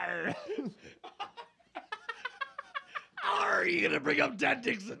 Yar. Are you gonna bring up dad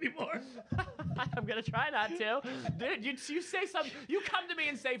dicks anymore? I'm gonna try not to. Dude, you say something. You come to me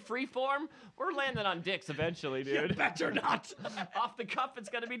and say freeform. We're landing on dicks eventually, dude. You better not. Off the cuff, it's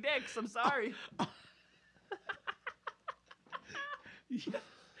gonna be dicks. I'm sorry. Yeah.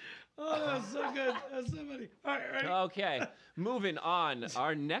 Oh, that's so good. That's so funny. All right, ready? Okay, moving on.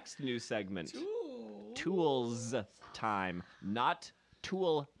 Our next new segment. Tools time, not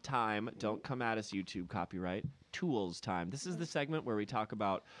tool time. Don't come at us, YouTube copyright. Tools time. This is the segment where we talk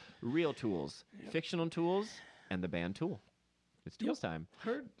about real tools, fictional tools, and the band Tool. It's Tools time.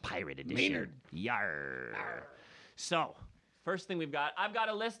 Heard. Pirate edition. Maynard. Yarr. So, first thing I've got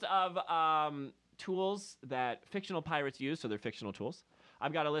a list of tools that fictional pirates use, so they're fictional tools.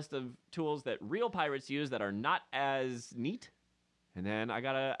 I've got a list of tools that real pirates use that are not as neat. And then I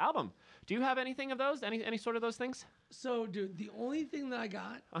got an album. Do you have anything of those? Any sort of those things? So, dude, the only thing that I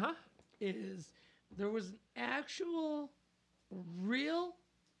got is there was an actual, real,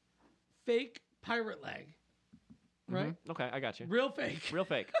 fake pirate leg. Right? Mm-hmm. Okay, I got you. Real fake. Real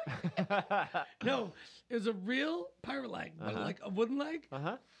fake. No, it was a real pirate leg, but like a wooden leg.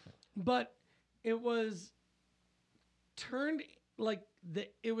 But it was turned like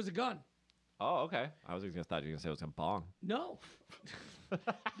it was a gun. Oh, okay. I was just thought you were going to say it was a bong. No.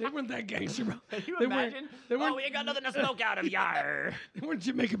 They weren't that gangster, bro. Can you They imagine? weren't- We ain't got nothing to smoke out of, yar. They weren't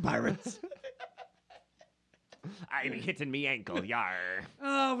Jamaican pirates. I'm hitting me ankle, yar.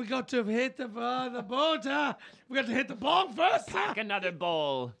 Oh, we got to hit the boat. We got to hit the bong first. Pack another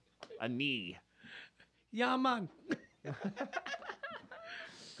bowl. A knee. Yeah, man.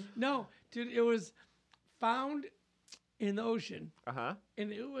 No, dude, it was found in the ocean.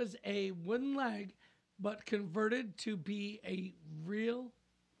 And it was a wooden leg, but converted to be a real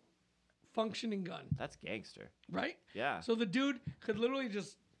functioning gun. That's gangster. Right? Yeah. So the dude could literally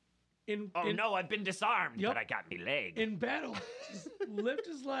just No, I've been disarmed, Yep. but I got me leg. in battle just lift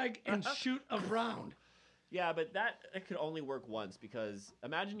his leg and shoot a round. Yeah, but it could only work once because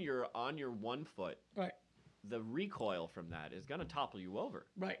imagine you're on your one foot. Right. The recoil from that is going to topple you over.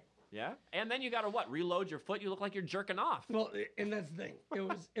 Right. Yeah? And then you got to what? Reload your foot? You look like you're jerking off. Well, and that's the thing.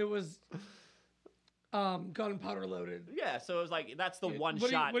 It was gunpowder loaded. Yeah, so it was like, that's the one what do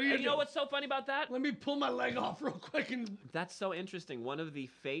you- shot. what do you And you know do? what's so funny about that? Let me pull my leg off real quick and That's so interesting. One of the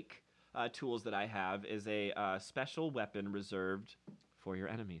fake tools that I have is a special weapon reserved for your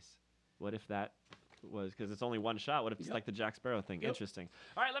enemies. What if that was, because it's only one shot, what if it's like the Jack Sparrow thing? Interesting.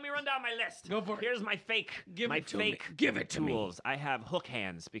 All right, let me run down my list. Go for it. Here's my fake Give it to me. fake Give it to me. tools. I have hook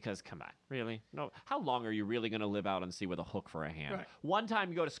hands because, come on, really? No. How long are you really going to live out and see with a hook for a hand? Right. One time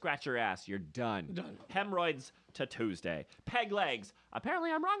you go to scratch your ass, you're done. Done. Hemorrhoids to Tuesday. Peg legs. Apparently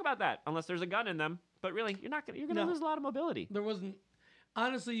I'm wrong about that, unless there's a gun in them. But really, you're going to lose a lot of mobility. there wasn't.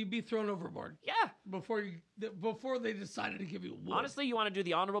 Honestly, you'd be thrown overboard Yeah. before they decided to give you wood. Honestly, you want to do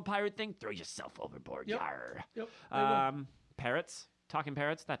the honorable pirate thing? Throw yourself overboard. Yep. Yarr. Yep. they would. Parrots. Talking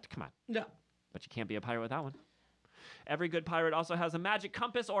parrots. Come on. Yeah. But you can't be a pirate without one. Every good pirate also has a magic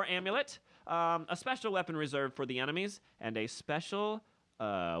compass or amulet, a special weapon reserved for the enemies, and a special,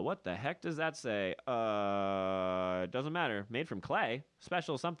 what the heck does that say? It doesn't matter. Made from clay.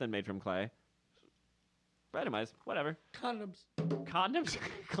 Special something made from clay. But anyways, whatever. Condoms. Condoms?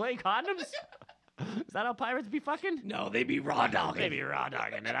 Clay condoms? Is that how pirates be fucking? No, they be raw dogging. They be raw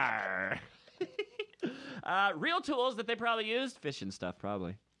dogging it. Arr. Real tools that they probably used? Fishing stuff,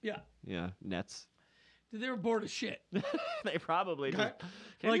 probably. Yeah. Yeah, nets. They were bored of shit. They probably just.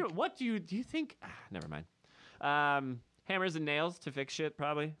 What do you think? Never mind. Hammers and nails to fix shit,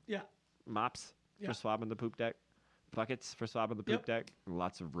 probably. Yeah. Mops Yeah. for swabbing the poop deck. Buckets for swabbing the poop Yep. deck. And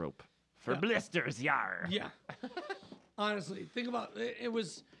lots of rope for Yeah. blisters. Yar. Yeah. Honestly, think about it. It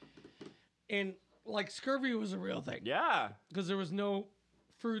was, and like scurvy was a real thing. Yeah. Because there was no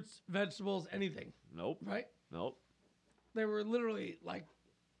fruits, vegetables, anything. Nope. Right? Nope. They were literally like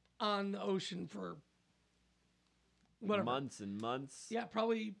on the ocean for whatever. Months and months. Yeah,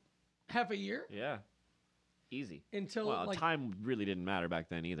 probably half a year Yeah. Easy. until Well, like time really didn't matter back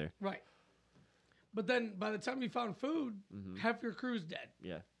then either. right. But then by the time you found food, half your crew's dead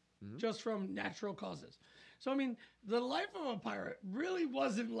Yeah. just from natural causes. So I mean, the life of a pirate really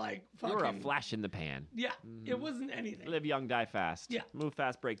wasn't like You fucking. were a flash in the pan. Yeah, it wasn't anything. Live young, die fast. Yeah. Move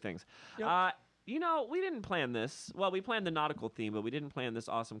fast, break things. Yep. We didn't plan this. Well, we planned the nautical theme, but we didn't plan this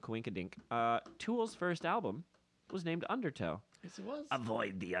awesome coinkadink. Tool's first album was named Undertow. Yes, it was.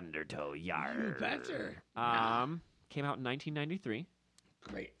 Avoid the undertow, yar. You betcha. Came out in 1993.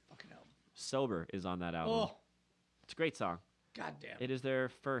 Great fucking album. Sober is on that album. Oh, It's a great song. goddamn. It is their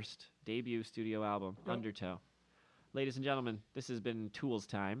first debut studio album, Yep. Undertow. Ladies and gentlemen, this has been Tool's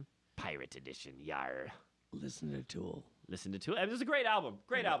time. Pirate edition, yar. Listen to Tool. Listen to Tool. This is a great album.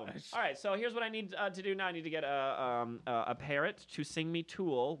 Great album. Nice. All right, so here's what I need to do now. I need to get a parrot to sing me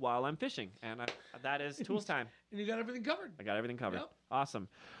Tool while I'm fishing, and that is Tool's time. And you got everything covered. I got everything covered. Yep. Awesome.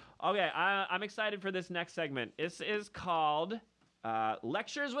 Okay, I'm excited for this next segment. This is called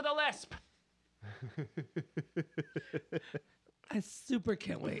Lectures with a Lisp. I super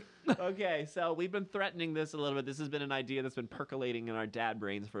can't wait. Okay, so we've been threatening this a little bit. This has been an idea that's been percolating in our dad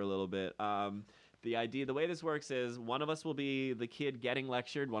brains for a little bit. The way this works is one of us will be the kid getting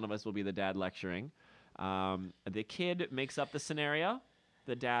lectured, one of us will be the dad lecturing. The kid makes up the scenario.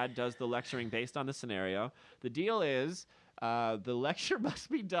 The dad does the lecturing based on the scenario. The deal is the lecture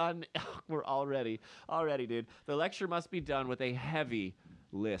must be done. We're already, dude. The lecture must be done with a heavy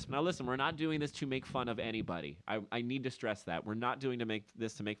lisp. Now, listen, we're not doing this to make fun of anybody. I need to stress that. We're not doing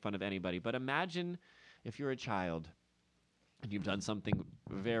this to make fun of anybody. But imagine if you're a child and you've done something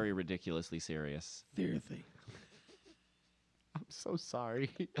very ridiculously serious. Seriously. I'm so sorry.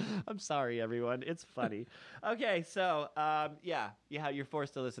 I'm sorry, everyone. It's funny. Okay, so, you're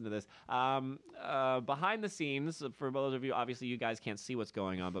forced to listen to this. Behind the scenes, for both of you, obviously you guys can't see what's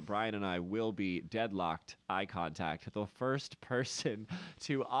going on, but Brian and I will be deadlocked eye contact. The first person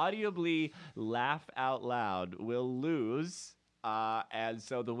to audibly laugh out loud will lose, and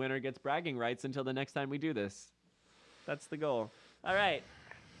so the winner gets bragging rights until the next time we do this. That's the goal. All right.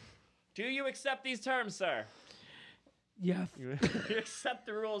 Do you accept these terms, sir? Yes. You accept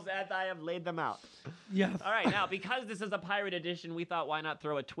the rules as I have laid them out. Yes. All right, now, because this is a pirate edition, we thought, why not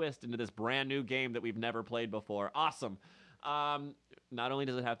throw a twist into this brand new game that we've never played before? Awesome. Not only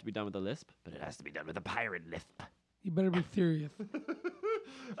does it have to be done with a lisp, but it has to be done with a pirate lisp. You better be serious.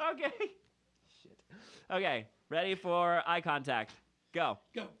 Okay. Shit. Okay, ready for eye contact. Go.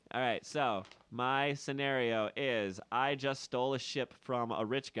 Go. All right, so my scenario is I just stole a ship from a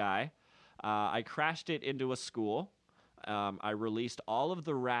rich guy. I crashed it into a school. I released all of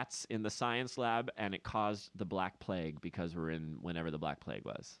the rats in the science lab, and it caused the Black Plague because we're in whenever the Black Plague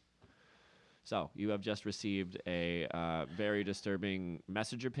was. So you have just received a very disturbing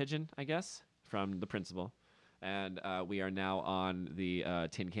messenger pigeon, I guess, from the principal, and we are now on the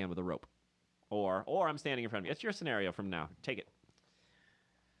tin can with a rope, or I'm standing in front of you. It's your scenario from now. Take it.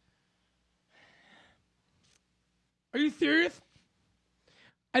 Are you serious?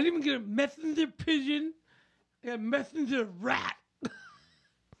 I didn't even get a messenger pigeon. I got a messenger rat.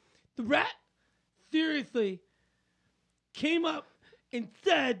 The rat, seriously, came up and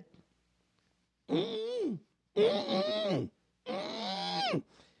said, I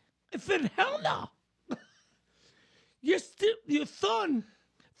said, hell no. Your son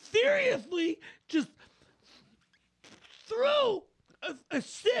seriously just threw a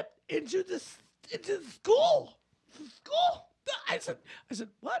ship into the school. School. I said,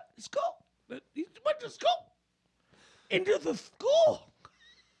 what? School? He went to school. Into the school.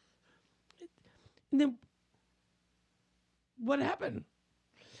 And then what happened?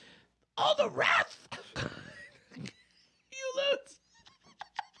 All the rats. You lose.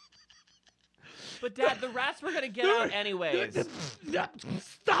 But Dad, the rats were gonna get out anyways.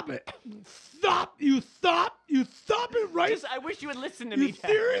 Stop it. Stop. You stop it right. I wish you would listen to me, You Dad.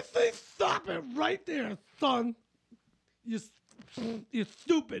 seriously stop it right there, son. You're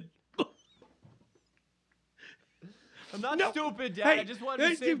stupid. I'm not stupid, Dad. Hey, I just wanted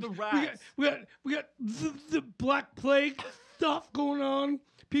to save the rats. We got the Black Plague stuff going on.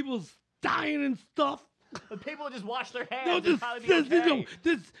 People's dying and stuff. But people just wash their hands. No, It'd probably be okay.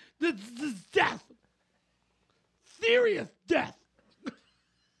 this death. Serious death.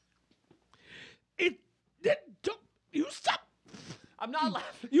 You stop. I'm not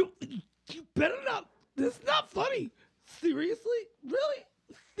laughing. You better not. This is not funny. Seriously? Really?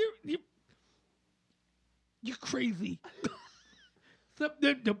 You're crazy. Stop.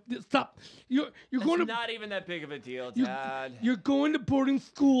 You're going to. It's not even that big of a deal, Dad. You're going to boarding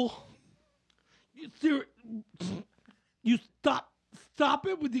school. You stop. Stop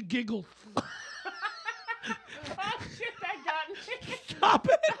it with the giggles. Oh shit, that got me. Stop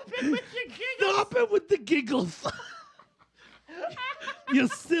it. Stop it with your giggles. Stop it with the giggles. You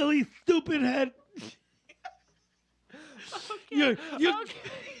silly, stupid head. Okay. Okay. We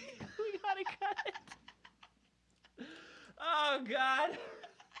gotta cut it. Oh, God.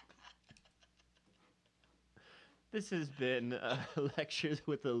 This has been Lectures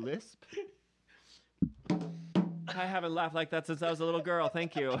with a Lisp. I haven't laughed like that since I was a little girl.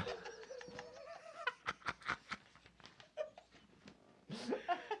 Thank you.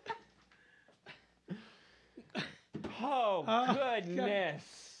 Oh, goodness.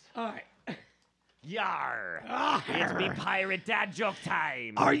 All right. Yar. Arr. It's me pirate dad joke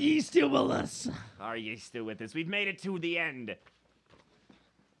time. Are ye still with us? Are you still with us? We've made it to the end.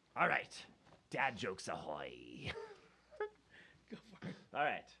 All right. Dad jokes ahoy. Go for it. All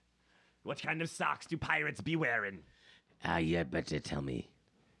right. What kind of socks do pirates be wearing? You better tell me.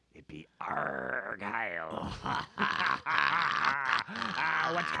 It be Argyle.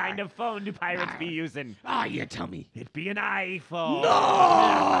 what kind of phone do pirates be using? You tell me. It be an iPhone. No!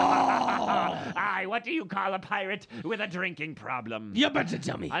 Aye, what do you call a pirate with a drinking problem? You better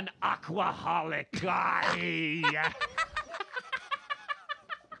tell me. An aquaholic. Aye.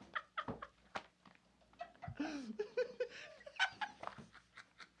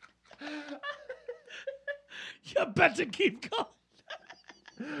 You better keep going.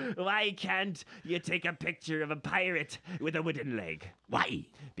 Why can't you take a picture of a pirate with a wooden leg? Why?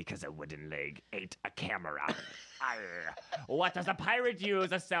 Because a wooden leg ain't a camera. Arr. What does a pirate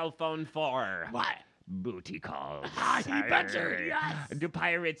use a cell phone for? What? Booty calls. You better, yes. Do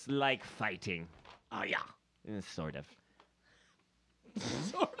pirates like fighting? Oh, yeah. Sort of.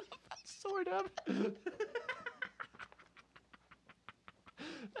 Sort of. Sort of.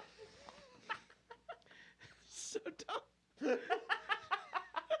 So dumb.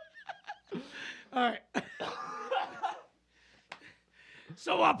 All right.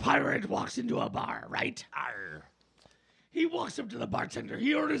 So a pirate walks into a bar, right? Arr. He walks up to the bartender.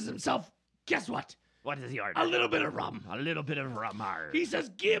 He orders himself, guess what? What does he order? A little bit of rum. A little bit of rum. Arr. He says,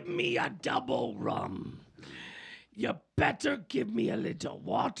 give me a double rum. You better give me a little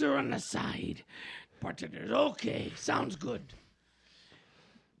water on the side. Bartender's, okay, sounds good.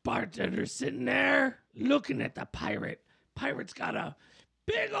 Bartender's sitting there looking at the pirate. Pirate's got a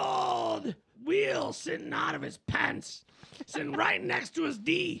big old wheel sitting out of his pants, sitting right next to his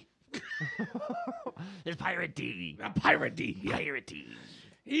D. His pirate D. A pirate D. Yeah. Pirate D.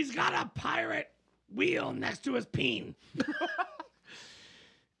 He's got a pirate wheel next to his peen.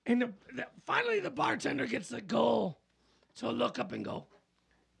 And finally the bartender gets the goal to look up and go,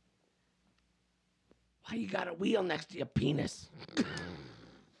 why you got a wheel next to your penis?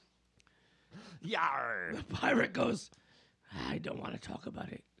 Yar. The pirate goes, I don't want to talk about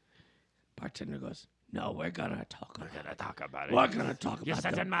it. Bartender goes, no, we're gonna talk about it. We're gonna talk about it. We're gonna talk You about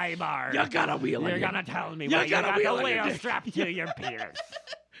sit it. in my bar. You got a wheel in You're your... gonna tell me You why you got a got wheel the in your wheel dick. strapped to your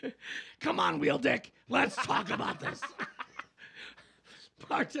penis. Come on, wheel dick. Let's talk about this.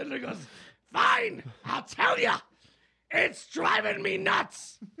 Bartender goes, fine, I'll tell ya. It's driving me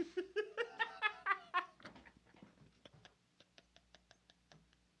nuts.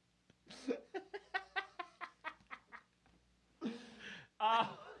 Oh,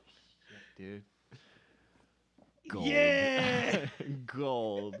 dude. Gold. Yeah.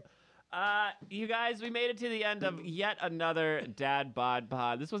 Gold. You guys, we made it to the end of yet another Dad Bod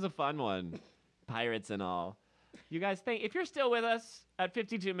Pod. This was a fun one. Pirates and all. You guys, if you're still with us at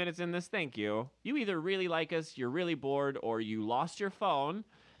 52 minutes in this, thank you. You either really like us, you're really bored, or you lost your phone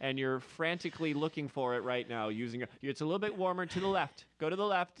and you're frantically looking for it right now using it's a little bit warmer to the left. Go to the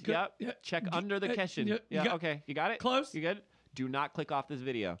left. Go- Yep. yeah. Check under the cushion. yeah, you got- okay. You got it? Close. You good? Do not click off this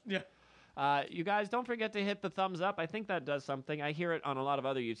video. Yeah. You guys, don't forget to hit the thumbs up. I think that does something. I hear it on a lot of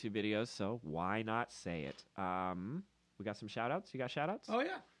other YouTube videos, so why not say it? We got some shout-outs. You got shout-outs? Oh,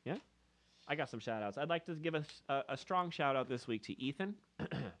 yeah. Yeah? I got some shout-outs. I'd like to give a strong shout-out this week to Ethan,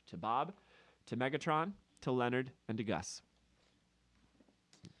 to Bob, to Megatron, to Leonard, and to Gus.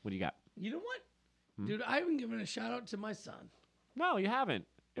 What do you got? You know what? Dude, I haven't given a shout out to my son. No, you haven't.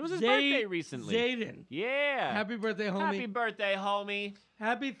 It was his birthday recently. Zayden. Yeah. Happy birthday, homie. Happy birthday, homie.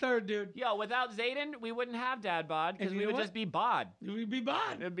 Happy third, dude. Yo, without Zayden, we wouldn't have Dad Bod because And we you know would what? just be Bod. We'd be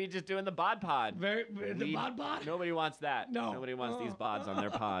bod. It'd be just doing the Bod Pod. The We- bod. Nobody wants that. No. Nobody wants these bods on their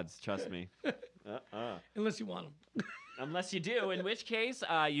pods. Trust me. Unless you want them. Unless you do, in which case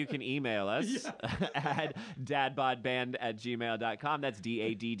you can email us at dadbodband@gmail.com. That's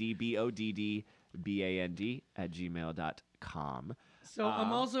DADDBODDBAND@gmail.com. So I'm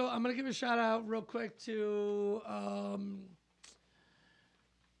going to give a shout out real quick to,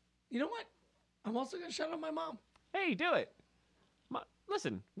 you know what? I'm also going to shout out my mom. Hey, do it.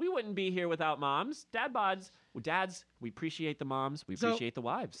 Listen, we wouldn't be here without moms. Dads, we appreciate the moms. We appreciate the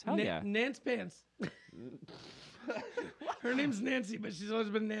wives. Hell yeah. Nance Pants. Her name's Nancy, but she's always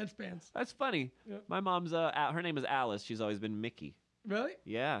been Nance Pants. That's funny. Yep. My mom's, her name is Alice. She's always been Mickey. Really?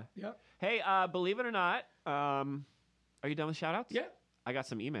 Yeah. Yep. Hey, believe it or not, are you done with shout-outs? Yeah. I got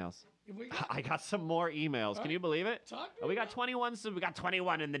some emails. We got, I got some more emails. Can you believe it? talk to We me got about 21. So we got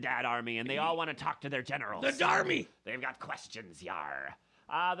 21 in the Dad Army, and they all want to talk to their generals. the Darmy. They've got questions, yar.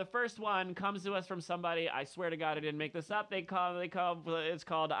 The first one comes to us from somebody. I swear to God, I didn't make this up. It's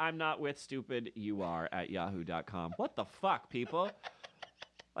called "I'm not with stupid. You are" at yahoo.com. What the fuck, people?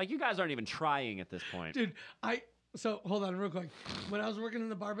 Like, you guys aren't even trying at this point. Dude, so hold on real quick. When I was working in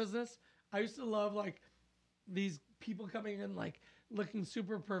the bar business, I used to love like these people coming in like looking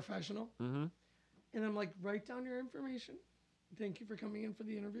super professional. Mm-hmm. And I'm like, write down your information. Thank you for coming in for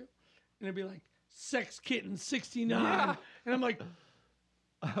the interview. And it'd be like, Sex Kitten 69. Yeah. And I'm like,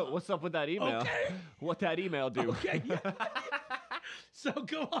 What's up with that email? Okay. What that email do? Okay. Yeah. So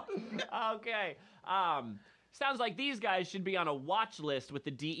go on. Okay. Sounds like these guys should be on a watch list with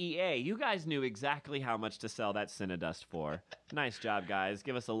the DEA. You guys knew exactly how much to sell that Cinedust for. Nice job, guys.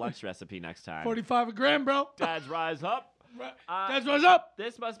 Give us a lunch recipe next time. 45 a gram, bro. Dads rise up. That's what's up.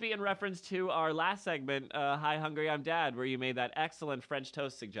 This must be in reference to our last segment, Hi Hungry, I'm Dad, where you made that excellent French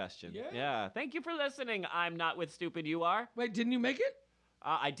toast suggestion. Yeah. Thank you for listening. I'm not with stupid you are. Wait, didn't you make it?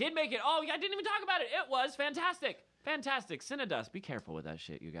 I did make it. Oh, yeah, I didn't even talk about it. It was fantastic. Fantastic. Cinedust. Be careful with that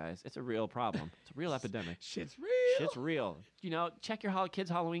shit, you gues. It's a real problem. It's a real epidemic. Shit's real. Shit's real. You know, check your kids'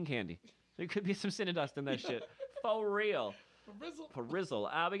 Halloween candy. There could be some Cinedust in that shit. For real. For rizzle.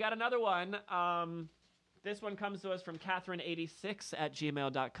 We got another one. This one comes to us from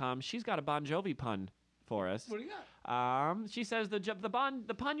Catherine86@gmail.com. She's got a Bon Jovi pun for us. What do you got? She says the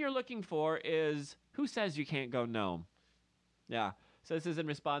pun you're looking for is, who says you can't go gnome? Yeah. So this is in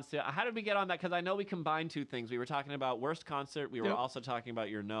response to, how did we get on that? Because I know we combined two things. We were talking about worst concert. We were also talking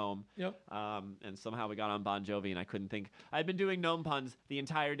about your gnome. Yep. And somehow we got on Bon Jovi, and I couldn't think. I'd been doing gnome puns the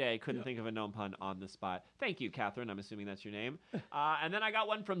entire day. Couldn't think of a gnome pun on the spot. Thank you, Catherine. I'm assuming that's your name. And then I got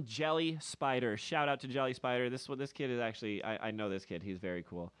one from Jelly Spider. Shout out to Jelly Spider. This kid is actually, I know this kid. He's very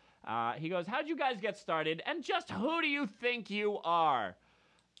cool. He goes, how'd you guys get started? And just who do you think you are?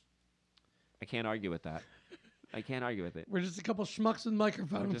 I can't argue with that. I can't argue with it. We're just a couple schmucks with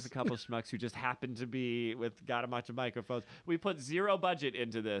microphones. We're just a couple schmucks who just happen to be got a bunch of microphones. We put zero budget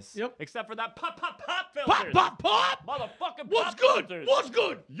into this. Yep. Except for that pop filters. Pop! Motherfucking What's pop good? filters. What's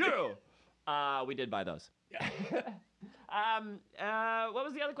good? You. We did buy those. Yeah. What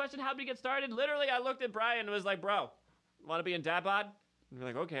was the other question? How did we get started? Literally, I looked at Brian and was like, bro, want to be in DadBod? And you're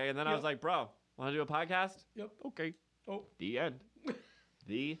like, okay. And then I was like, bro, want to do a podcast? Yep. Okay. Oh. The end.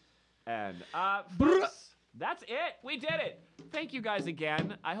 The end. Folks, that's it. We did it. Thank you guys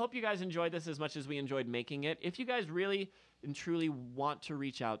again. I hope you guys enjoyed this as much as we enjoyed making it. If you guys really and truly want to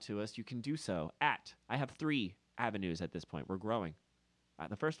reach out to us, you can do so at, I have 3 avenues at this point. We're growing.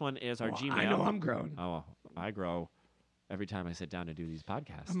 The first one is our Gmail. I know I'm growing. Oh, I grow every time I sit down to do these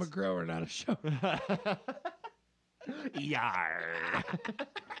podcasts. I'm a grower, not a show. Yar.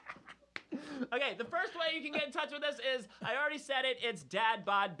 Okay, the first way you can get in touch with us is, I already said it, it's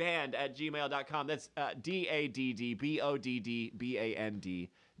dadbodband@gmail.com. That's DADDBODDBAND,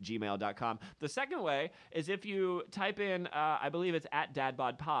 gmail.com. The second way is if you type in, I believe it's at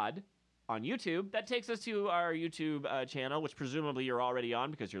DadBodPod on YouTube. That takes us to our YouTube channel, which presumably you're already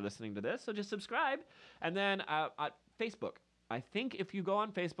on because you're listening to this. So just subscribe. And then at Facebook. I think if you go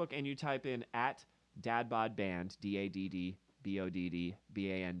on Facebook and you type in at DadBodBand,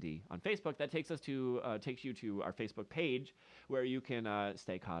 DADDBODDBAND on Facebook, that takes you to our Facebook page where you can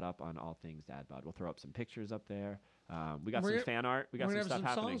stay caught up on all things DadBod. We'll throw up some pictures up there. We got some fan art. We got some stuff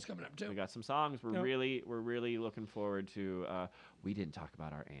happening. Songs coming up too. We got some songs. We're really looking forward to. We didn't talk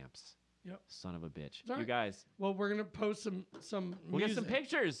about our amps. Yep. Son of a bitch. Right. You guys. Well, we're gonna post some. We'll music. get some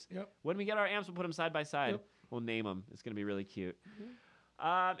pictures. Yep. When we get our amps, we'll put them side by side. Yep. We'll name them. It's gonna be really cute. Is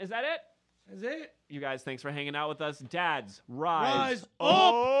that it? That's it. You guys, thanks for hanging out with us. Dads, rise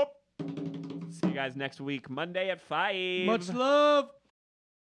up. See you guys next week, Monday at 5. Much love.